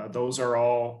 So those are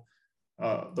all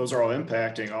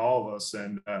impacting all of us,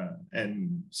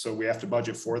 and so we have to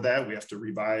budget for that. We have to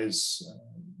revise,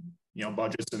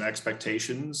 budgets and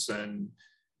expectations, and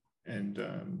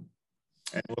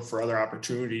look for other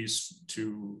opportunities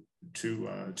to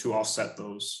offset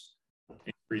those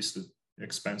increased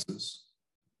expenses.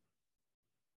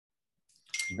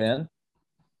 Ben?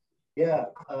 Yeah,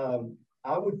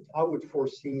 I would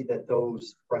foresee that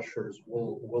those pressures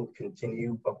will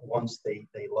continue, but once they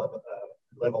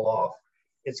level off,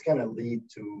 it's going to lead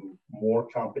to more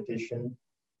competition,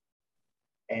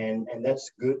 and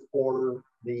that's good for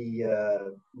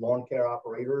the lawn care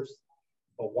operators.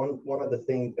 But one of the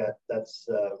things that's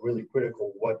really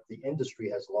critical, what the industry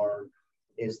has learned,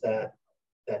 is that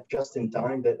just in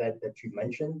time that you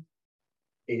mentioned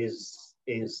is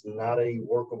not a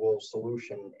workable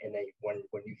solution when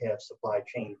you have supply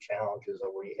chain challenges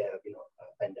or where you have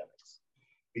pandemics,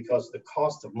 because the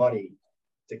cost of money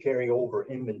to carry over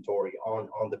inventory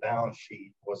on the balance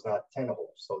sheet was not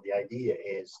tenable. So the idea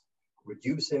is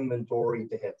reduce inventory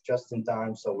to have just in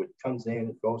time, so it comes in,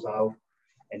 it goes out,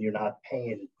 and you're not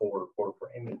paying for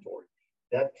inventory.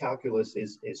 That calculus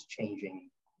is changing,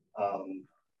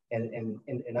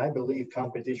 and I believe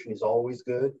competition is always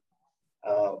good.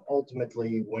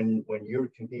 Ultimately, when you're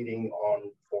competing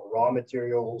for raw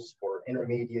materials, for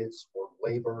intermediates, for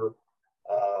labor,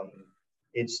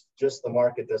 it's just the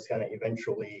market that's going to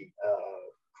eventually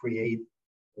create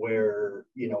where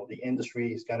the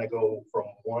industry is going to go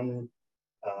from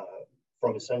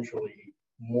essentially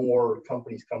more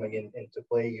companies coming into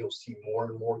play. You'll see more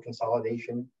and more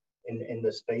consolidation in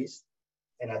the space,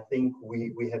 and I think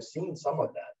we have seen some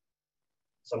of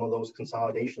those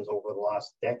consolidations over the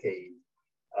last decade.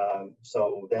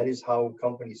 So that is how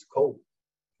companies cope.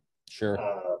 Sure.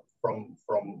 From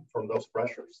those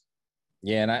pressures.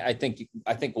 Yeah, and I think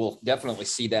we'll definitely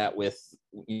see that with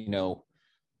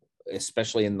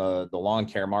especially in the lawn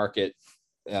care market,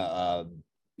 on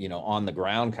the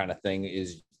ground kind of thing,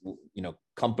 is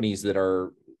companies that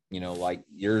are like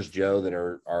yours, Joe, that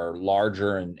are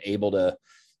larger and able to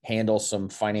handle some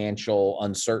financial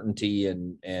uncertainty,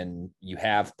 and you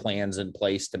have plans in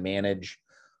place to manage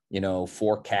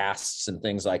forecasts and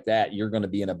things like that. You're going to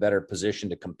be in a better position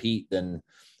to compete than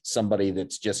somebody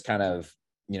that's just kind of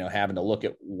having to look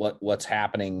at what's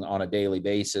happening on a daily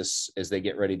basis as they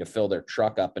get ready to fill their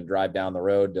truck up and drive down the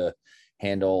road to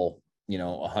handle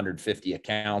 150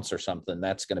 accounts or something.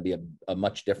 That's going to be a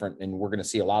much different, and we're going to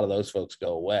see a lot of those folks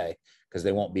go away because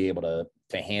they won't be able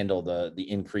to handle the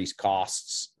increased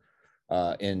costs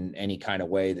in any kind of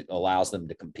way that allows them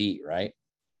to compete, right?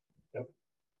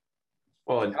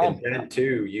 Well, and Ben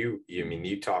too,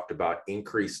 you talked about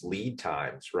increased lead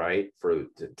times, right?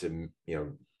 To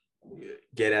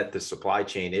get at the supply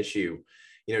chain issue.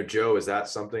 Joe, is that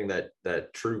something that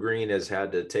TruGreen has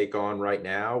had to take on right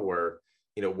now, where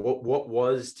what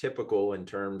was typical in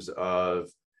terms of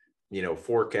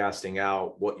forecasting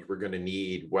out what you were going to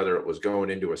need, whether it was going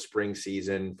into a spring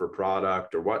season for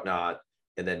product or whatnot,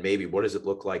 and then maybe what does it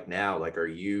look like now? Like, are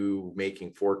you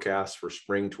making forecasts for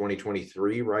spring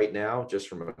 2023 right now, just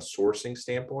from a sourcing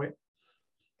standpoint?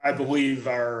 I believe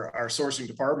our sourcing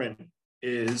department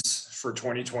is for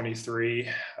 2023.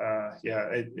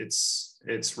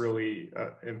 It's really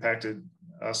impacted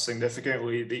us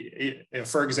significantly.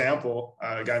 For example,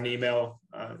 I got an email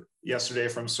yesterday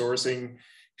from sourcing,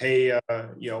 hey,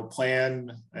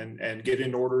 plan and get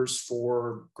in orders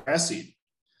for grass seed.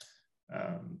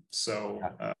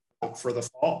 For the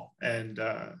fall, and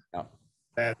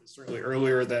that's certainly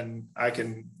earlier than I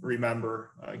can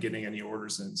remember getting any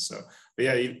orders in. So, but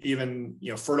yeah, even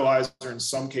fertilizer in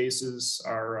some cases,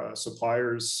 our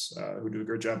suppliers who do a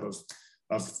good job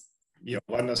of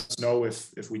letting us know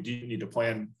if we do need to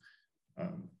plan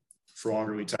for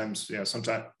longer lead times. Yeah,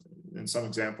 sometimes in some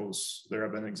examples there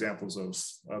have been examples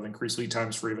of increased lead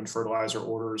times for even fertilizer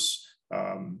orders.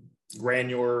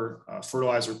 Granular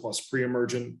fertilizer plus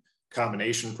pre-emergent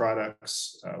combination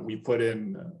products. We put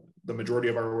in the majority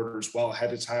of our orders well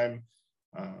ahead of time,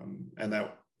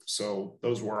 so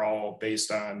those were all based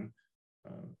on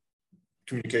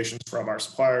communications from our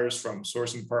suppliers, from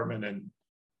sourcing department,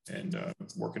 and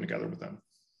working together with them.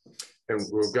 And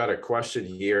we've got a question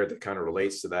here that kind of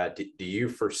relates to that. Do you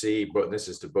foresee, but this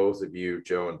is to both of you,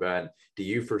 Joe and Ben, do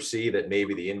you foresee that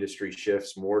maybe the industry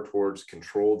shifts more towards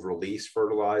controlled release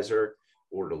fertilizer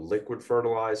or to liquid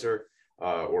fertilizer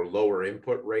or lower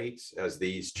input rates as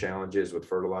these challenges with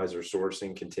fertilizer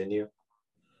sourcing continue?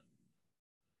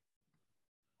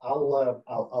 I'll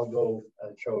go,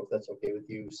 Joe, if that's okay with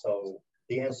you. So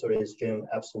the answer is, Jim,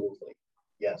 absolutely,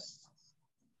 yes.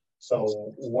 So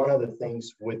one of the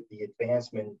things with the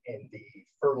advancement in the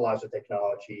fertilizer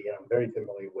technology, and I'm very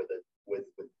familiar with it,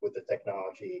 with the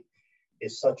technology,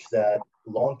 is such that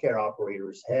lawn care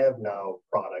operators have now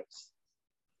products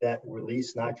that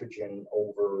release nitrogen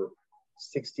over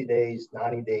 60 days,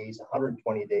 90 days,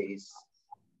 120 days,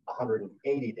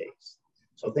 180 days.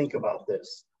 So think about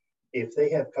this. If they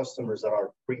have customers that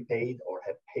are prepaid or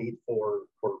have paid for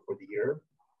the year,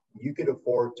 you could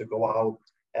afford to go out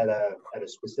at a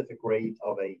specific rate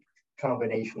of a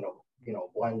combination of,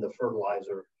 blend of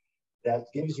fertilizer that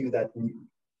gives you that,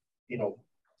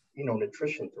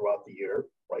 nutrition throughout the year,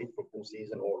 right, for cool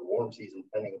season or warm season,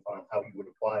 depending upon how you would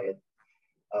apply it.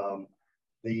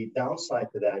 The downside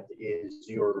to that is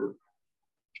you're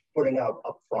putting out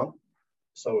upfront.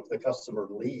 So if the customer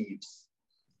leaves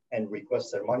and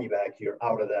requests their money back, you're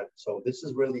out of that. So this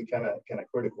is really kind of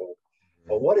critical.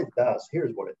 But what it does,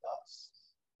 here's what it does.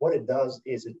 What it does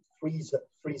is it frees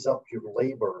up your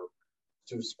labor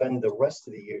to spend the rest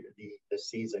of the year, the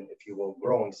season, if you will,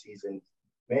 growing season,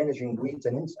 managing weeds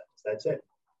and insects. That's it.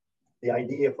 The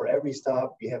idea for every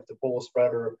stop, you have to pull a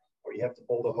spreader or you have to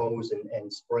pull the hose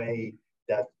and spray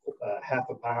that half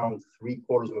a pound,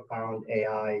 3/4 of a pound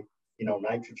AI,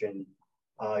 nitrogen.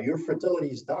 Your fertility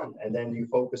is done. And then you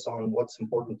focus on what's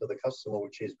important to the customer,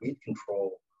 which is weed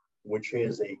control, which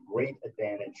is a great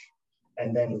advantage.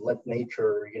 And then let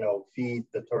nature, feed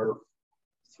the turf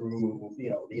through,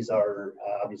 these are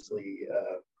obviously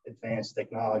advanced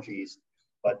technologies.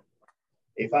 But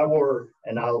if I were,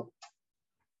 and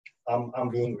I'm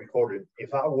being recorded,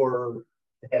 if I were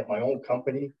to have my own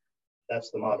company, that's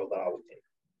the model that I would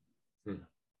take.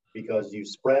 Because you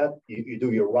spread, you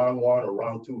do your round 1 or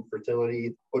round 2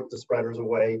 fertility, put the spreaders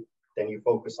away, then you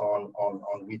focus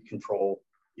on weed control.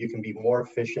 You can be more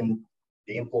efficient.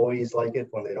 The employees like it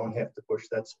when they don't have to push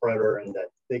that spreader and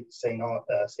that thick St.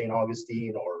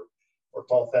 Augustine or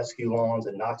tall fescue lawns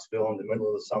in Knoxville in the middle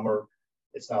of the summer.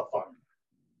 It's not fun.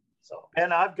 So.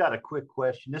 And I've got a quick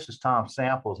question. This is Tom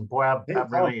Samples, and boy,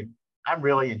 I'm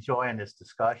really enjoying this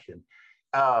discussion.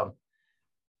 I'm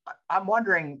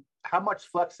wondering how much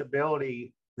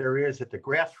flexibility there is at the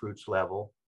grassroots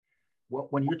level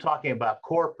when you're talking about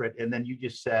corporate, and then you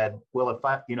just said, well, if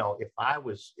I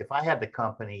had the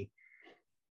company,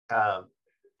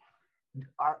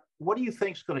 what do you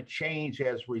think is going to change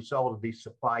as a result of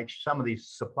some of these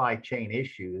supply chain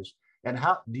issues? And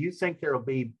how do you think there will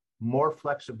be more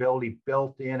flexibility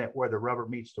built in at where the rubber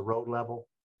meets the road level?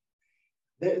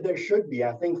 There should be.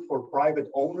 I think for private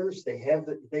owners, they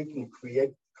can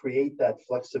create that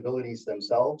flexibilities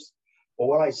themselves. But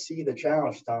what I see the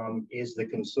challenge, Tom, is the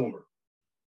consumer.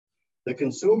 The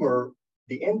consumer,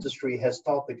 the industry has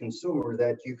taught the consumer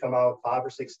that you come out 5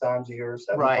 or 6 times a year,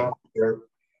 7 times a year,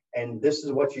 and this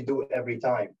is what you do every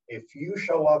time. If you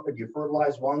show up and you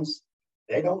fertilize once,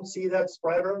 they don't see that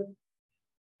spreader.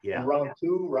 Yeah. In round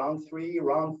 2, round 3,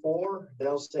 round 4,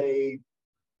 they'll say,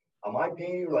 am I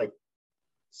paying you like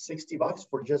 $60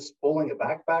 for just pulling a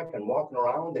backpack and walking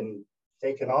around and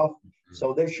taking off? Mm-hmm.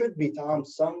 So there should be, Tom,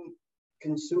 some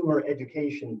consumer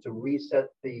education to reset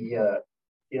the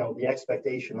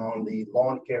expectation on the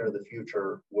lawn care of the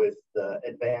future with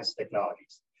advanced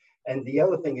technologies. And the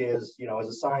other thing is, as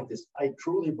a scientist, I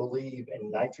truly believe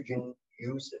in nitrogen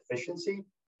use efficiency,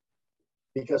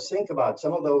 because think about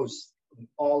some of those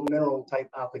all mineral type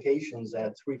applications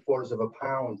at 3/4 of a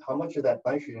pound, how much of that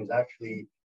nitrogen is actually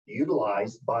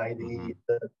utilized by the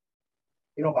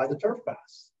turf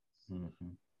bass.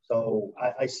 Mm-hmm. So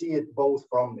I see it both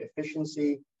from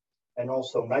efficiency and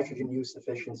also nitrogen use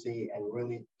efficiency and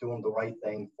really doing the right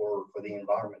thing for the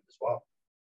environment as well.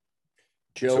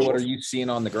 Joe, what are you seeing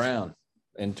on the ground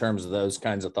in terms of those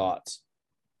kinds of thoughts?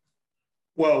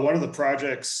 Well, one of the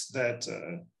projects that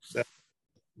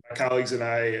my colleagues and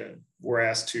I were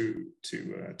asked to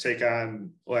take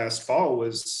on last fall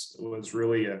was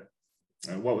really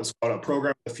what was called a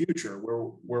program of the future, where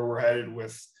we're headed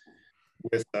with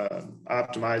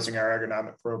optimizing our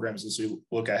agronomic programs as we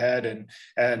look ahead.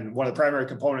 And one of the primary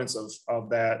components of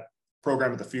that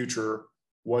program of the future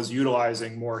was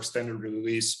utilizing more extended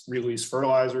release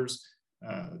fertilizers.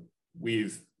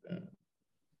 We've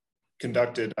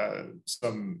conducted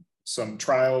some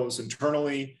trials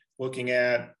internally looking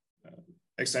at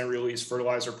extended release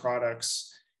fertilizer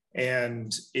products.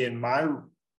 And in my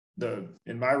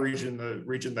region, the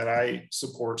region that I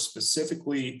support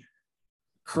specifically,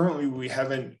 currently we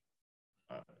haven't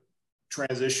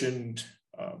transitioned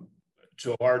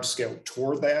to a large scale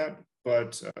toward that,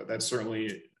 but that's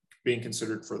certainly being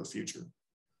considered for the future.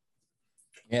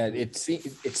 Yeah, it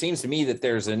seems to me that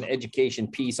there's an education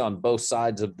piece on both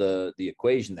sides of the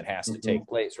equation that has to take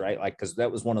place, right? Like, because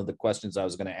that was one of the questions I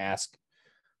was going to ask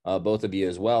both of you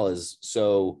as well. Is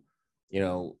so,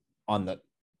 on the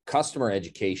customer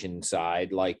education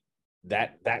side, like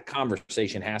that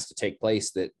conversation has to take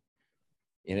place. That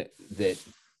that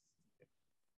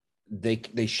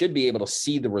they should be able to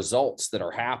see the results that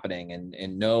are happening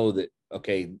and know that,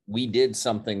 okay, we did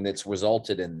something that's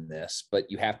resulted in this,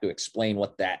 but you have to explain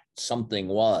what that something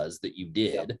was that you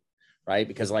did, right?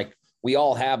 Because like we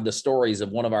all have the stories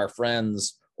of one of our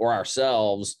friends or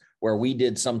ourselves where we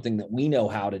did something that we know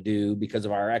how to do because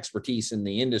of our expertise in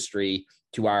the industry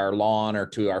to our lawn or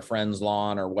to our friend's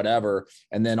lawn or whatever.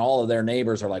 And then all of their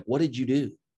neighbors are like, what did you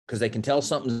do? Because they can tell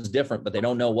something's different, but they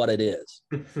don't know what it is.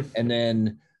 And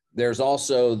then there's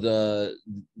also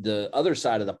the other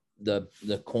side of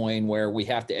the coin where we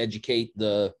have to educate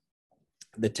the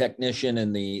technician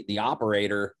and the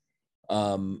operator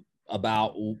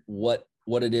about what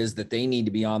it is that they need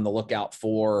to be on the lookout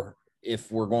for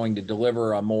if we're going to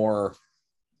deliver a more,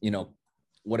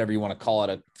 whatever you want to call it,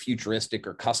 a futuristic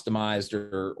or customized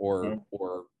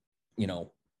or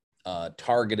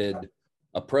targeted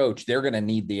approach. They're going to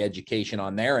need the education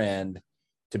on their end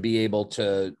to be able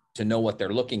to know what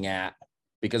they're looking at,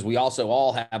 because we also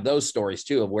all have those stories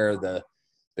too of where the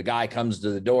guy comes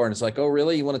to the door and it's like, oh,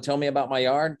 really? You want to tell me about my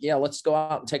yard? Yeah, let's go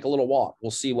out and take a little walk.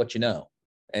 We'll see what you know.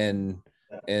 And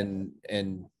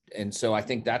so I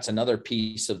think that's another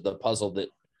piece of the puzzle that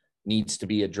needs to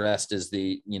be addressed, is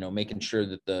making sure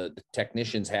that the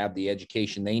technicians have the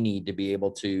education they need to be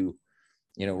able to,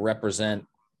 represent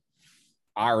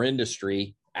our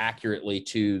industry accurately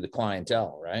to the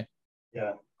clientele, right?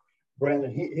 Yeah.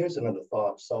 Brandon, here's another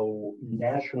thought. So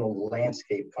national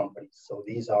landscape companies. So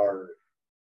these are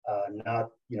not,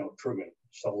 TruGreen.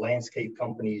 So landscape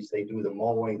companies, they do the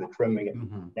mowing, the trimming,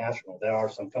 and national. There are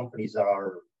some companies that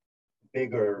are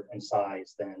bigger in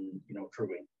size than,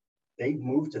 TruGreen. They've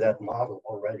moved to that model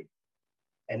already.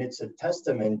 And it's a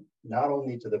testament not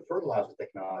only to the fertilizer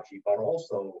technology, but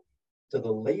also to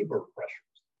the labor pressures.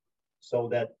 So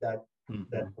that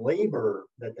labor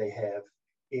that they have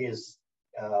is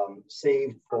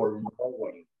saved for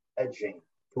mowing, edging,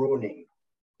 pruning,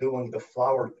 doing the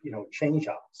flower, change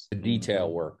outs. The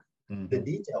detail work. The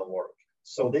detail work.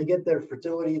 So they get their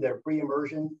fertility, their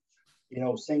pre-immersion,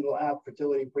 single app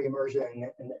fertility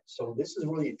pre-immersion. And so this is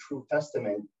really a true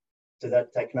testament to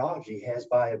that technology has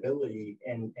viability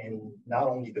in not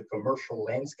only the commercial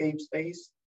landscape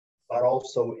space, but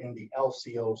also in the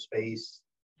LCO space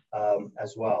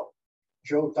as well.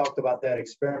 Joe talked about that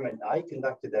experiment. I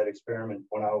conducted that experiment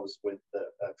when I was with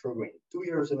TruGreen 2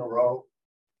 years in a row.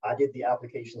 I did the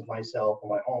applications myself on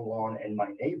my own lawn, and my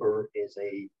neighbor is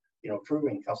a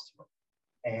TruGreen customer.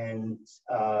 And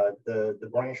the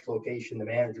branch location, the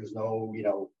managers know,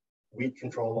 weed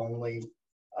control only.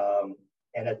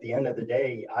 And at the end of the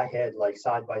day, I had like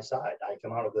side by side. I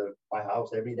come out of my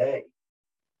house every day.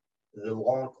 The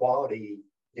lawn quality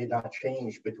did not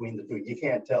change between the two. You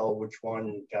can't tell which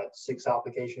one got 6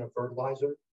 application of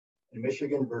fertilizer in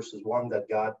Michigan versus one that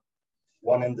got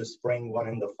 1 in the spring, 1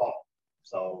 in the fall.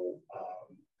 So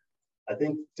I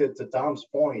think to Tom's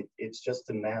point, it's just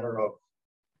a matter of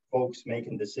folks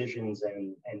making decisions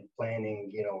and planning,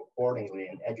 accordingly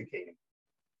and educating.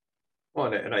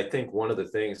 Well, and I think one of the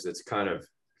things that's kind of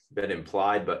been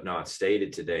implied but not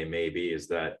stated today maybe is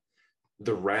that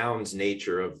the rounds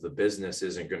nature of the business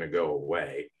isn't going to go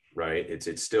away, right?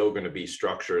 It's still going to be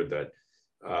structured that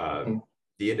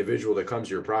the individual that comes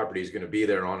to your property is going to be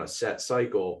there on a set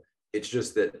cycle. It's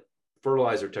just that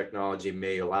fertilizer technology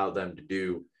may allow them to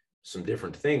do some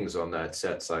different things on that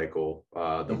set cycle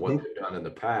than what they've done in the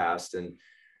past. And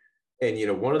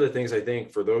one of the things I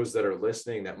think for those that are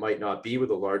listening that might not be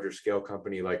with a larger scale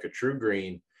company like a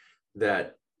TruGreen,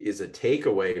 that is a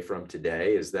takeaway from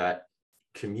today, is that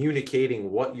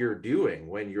communicating what you're doing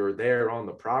when you're there on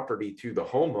the property to the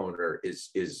homeowner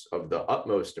is of the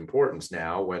utmost importance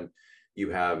now, when you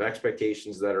have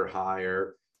expectations that are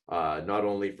higher, not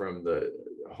only from the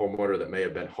homeowner that may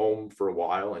have been home for a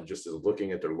while and just is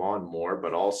looking at their lawn more,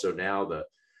 but also now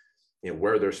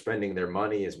where they're spending their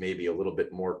money is maybe a little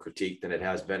bit more critiqued than it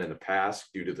has been in the past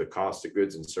due to the cost of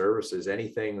goods and services.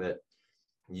 Anything that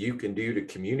you can do to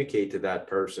communicate to that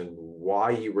person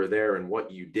why you were there and what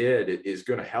you did is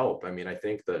going to help. I mean, I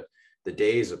think the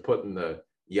days of putting the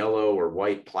yellow or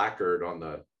white placard on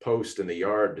the post in the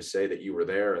yard to say that you were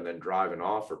there and then driving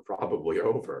off are probably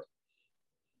over.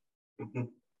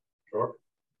 Sure.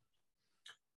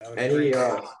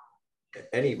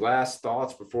 Any last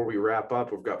thoughts before we wrap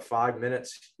up? We've got 5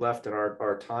 minutes left in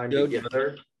our time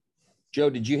together. Joe,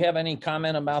 did you have any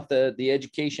comment about the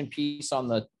education piece on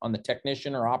the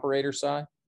technician or operator side?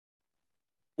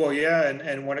 Well, yeah,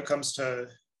 and when it comes to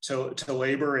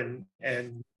labor and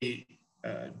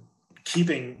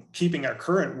keeping our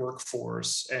current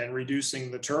workforce and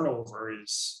reducing the turnover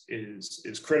is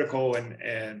critical,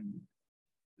 and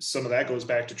some of that goes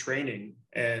back to training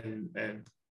and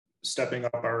stepping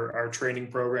up our training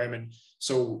program. And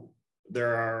so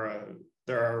there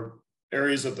are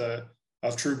areas of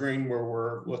TruGreen where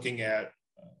we're looking at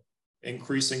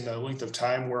increasing the length of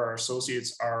time where our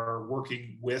associates are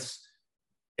working with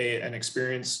an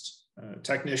experienced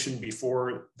technician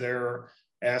before they're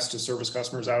asked to service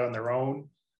customers out on their own,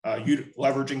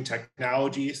 leveraging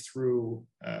technology through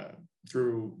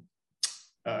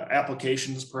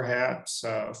applications, perhaps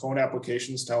phone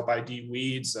applications to help ID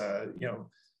weeds.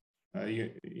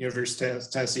 University of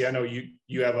Tennessee, I know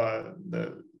you have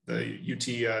the UT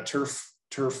turf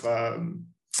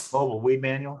mobile weed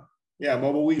manual. Yeah,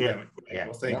 mobile weed manual. Yeah.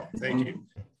 Thank you.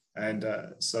 And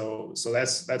so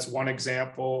that's one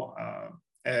example.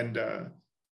 And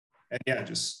yeah,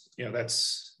 just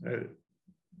that's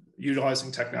utilizing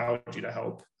technology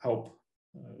to help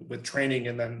with training,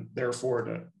 and then therefore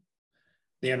to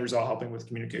the end result helping with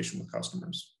communication with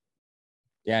customers.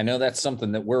 Yeah, I know that's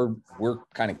something that we're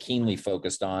kind of keenly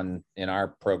focused on in our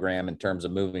program in terms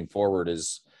of moving forward.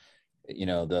 Is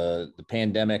the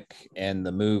pandemic and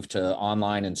the move to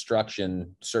online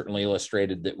instruction certainly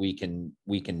illustrated that we can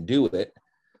do it.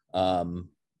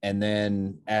 And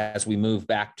then as we move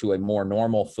back to a more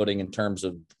normal footing in terms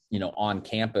of, on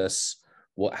campus,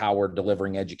 how we're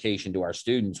delivering education to our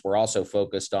students, we're also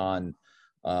focused on,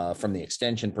 from the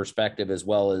extension perspective, as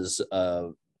well as,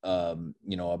 a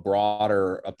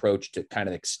broader approach to kind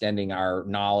of extending our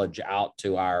knowledge out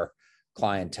to our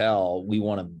clientele. We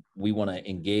want to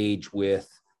engage with,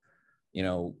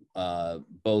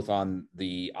 both on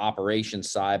the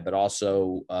operations side, but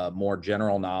also more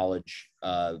general knowledge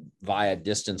via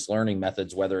distance learning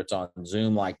methods, whether it's on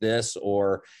Zoom like this,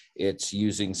 or it's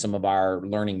using some of our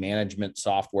learning management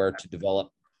software to develop.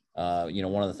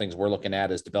 One of the things we're looking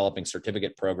at is developing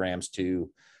certificate programs to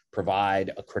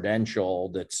provide a credential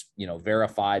that's,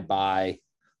 verified by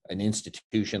an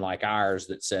institution like ours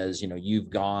that says, you've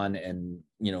gone and,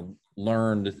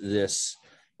 learned this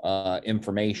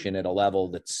information at a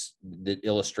level that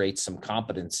illustrates some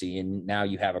competency. And now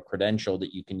you have a credential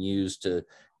that you can use to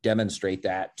demonstrate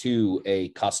that to a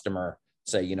customer.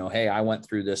 Say, hey, I went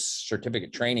through this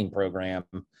certificate training program,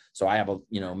 so I have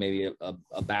maybe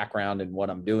a background in what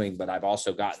I'm doing, but I've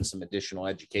also gotten some additional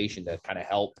education to kind of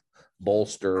help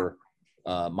bolster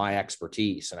my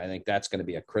expertise. And I think that's going to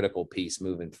be a critical piece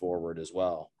moving forward as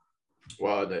well.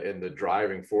 Well, and the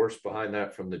driving force behind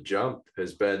that from the jump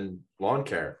has been lawn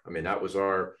care. I mean, that was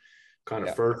our kind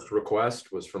of first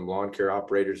request, was from lawn care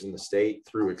operators in the state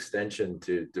through extension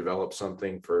to develop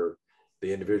something for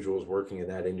the individuals working in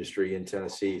that industry in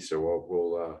Tennessee. So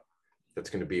we'll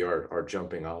that's going to be our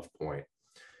jumping off point.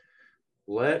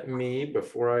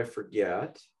 Before I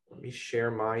forget, let me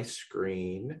share my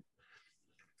screen.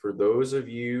 For those of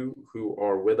you who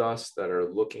are with us that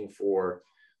are looking for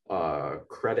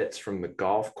credits from the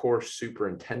Golf Course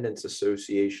Superintendents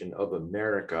Association of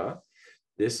America,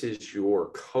 this is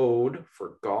your code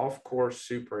for Golf Course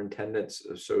Superintendents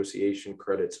Association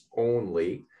credits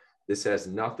only. This has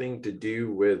nothing to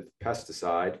do with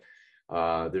pesticide.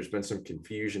 There's been some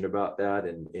confusion about that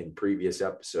in previous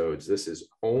episodes. This is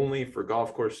only for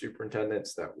golf course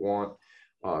superintendents that want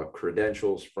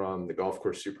credentials from the Golf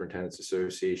Course Superintendents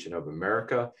Association of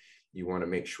America. You want to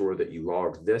make sure that you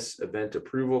log this event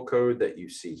approval code that you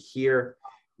see here,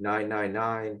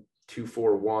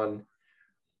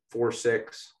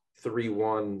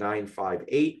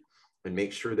 999-241-46-31958, and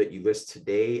make sure that you list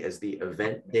today as the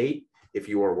event date. If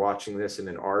you are watching this in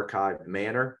an archived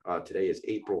manner, today is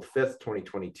April 5th,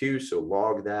 2022. So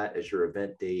log that as your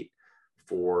event date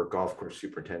for Golf Course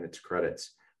Superintendent's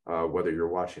credits, whether you're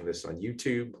watching this on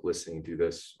YouTube, listening to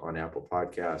this on Apple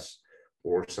Podcasts,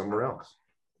 or somewhere else.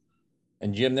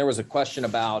 And Jim, there was a question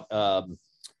about a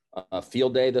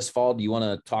field day this fall. Do you want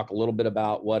to talk a little bit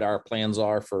about what our plans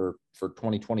are for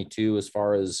 2022 as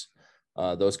far as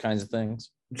those kinds of things?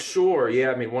 Sure.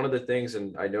 Yeah. I mean, one of the things,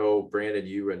 and I know Brandon,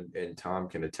 you and Tom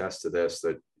can attest to this,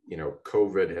 that,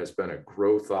 COVID has been a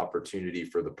growth opportunity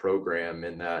for the program,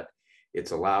 in that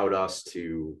it's allowed us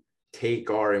to take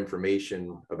our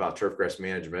information about turfgrass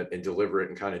management and deliver it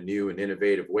in kind of new and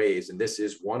innovative ways. And this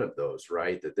is one of those,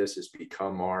 right? That this has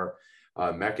become our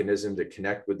mechanism to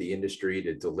connect with the industry,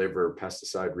 to deliver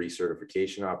pesticide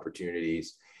recertification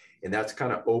opportunities. And that's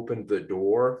kind of opened the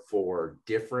door for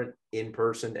different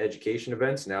in-person education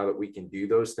events now that we can do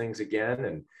those things again.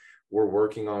 And we're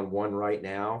working on one right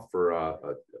now for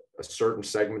a certain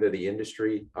segment of the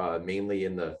industry, mainly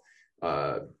in the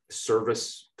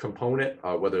service component,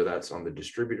 whether that's on the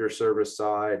distributor service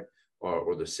side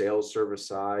or the sales service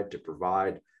side, to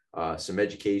provide some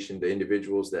education to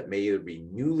individuals that may either be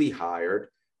newly hired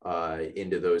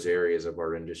into those areas of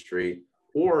our industry,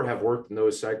 or have worked in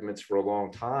those segments for a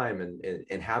long time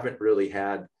and haven't really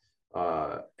had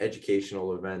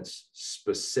educational events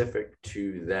specific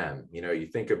to them. You know, you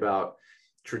think about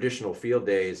traditional field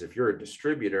days. If you're a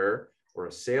distributor or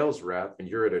a sales rep and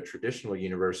you're at a traditional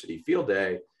university field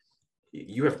day,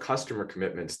 you have customer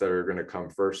commitments that are going to come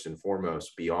first and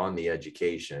foremost beyond the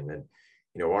education. And,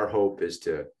 you know, our hope is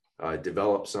to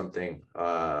develop something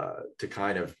to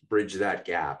kind of bridge that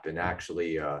gap and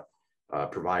actually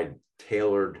provide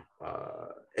tailored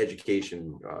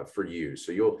education for you.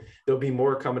 So there'll be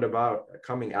more coming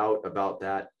out about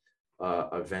that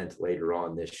event later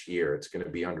on this year. It's going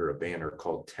to be under a banner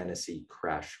called Tennessee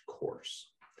Crash Course.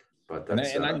 But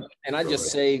that's, I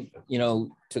just say, you know,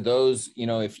 to those, you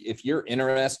know, if you're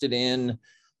interested in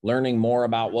learning more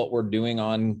about what we're doing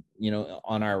on, you know,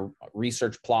 on our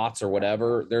research plots or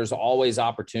whatever, there's always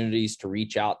opportunities to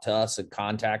reach out to us and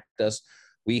contact us.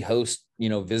 We host, you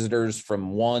know, visitors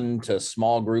from one to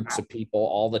small groups of people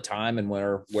all the time. And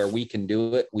where we can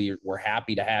do it, we're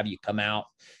happy to have you come out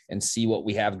and see what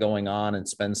we have going on and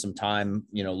spend some time,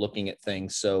 you know, looking at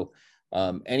things. So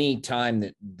anytime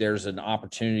that there's an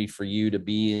opportunity for you to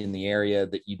be in the area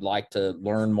that you'd like to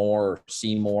learn more or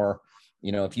see more,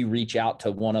 you know, if you reach out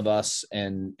to one of us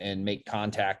and make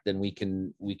contact, then we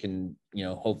can, you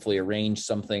know, hopefully arrange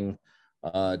something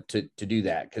to do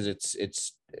that.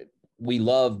 Cause we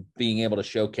love being able to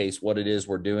showcase what it is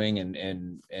we're doing.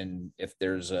 And if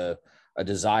there's a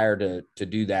desire to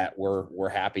do that, we're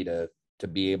happy to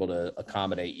be able to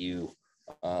accommodate you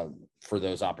for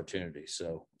those opportunities.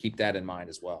 So keep that in mind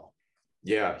as well.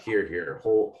 Yeah, here,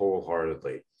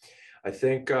 wholeheartedly. I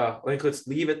think let's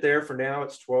leave it there for now.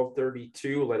 It's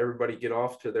 12:32. Let everybody get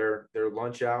off to their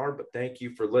lunch hour. But thank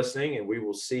you for listening, and we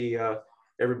will see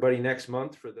everybody next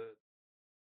month for the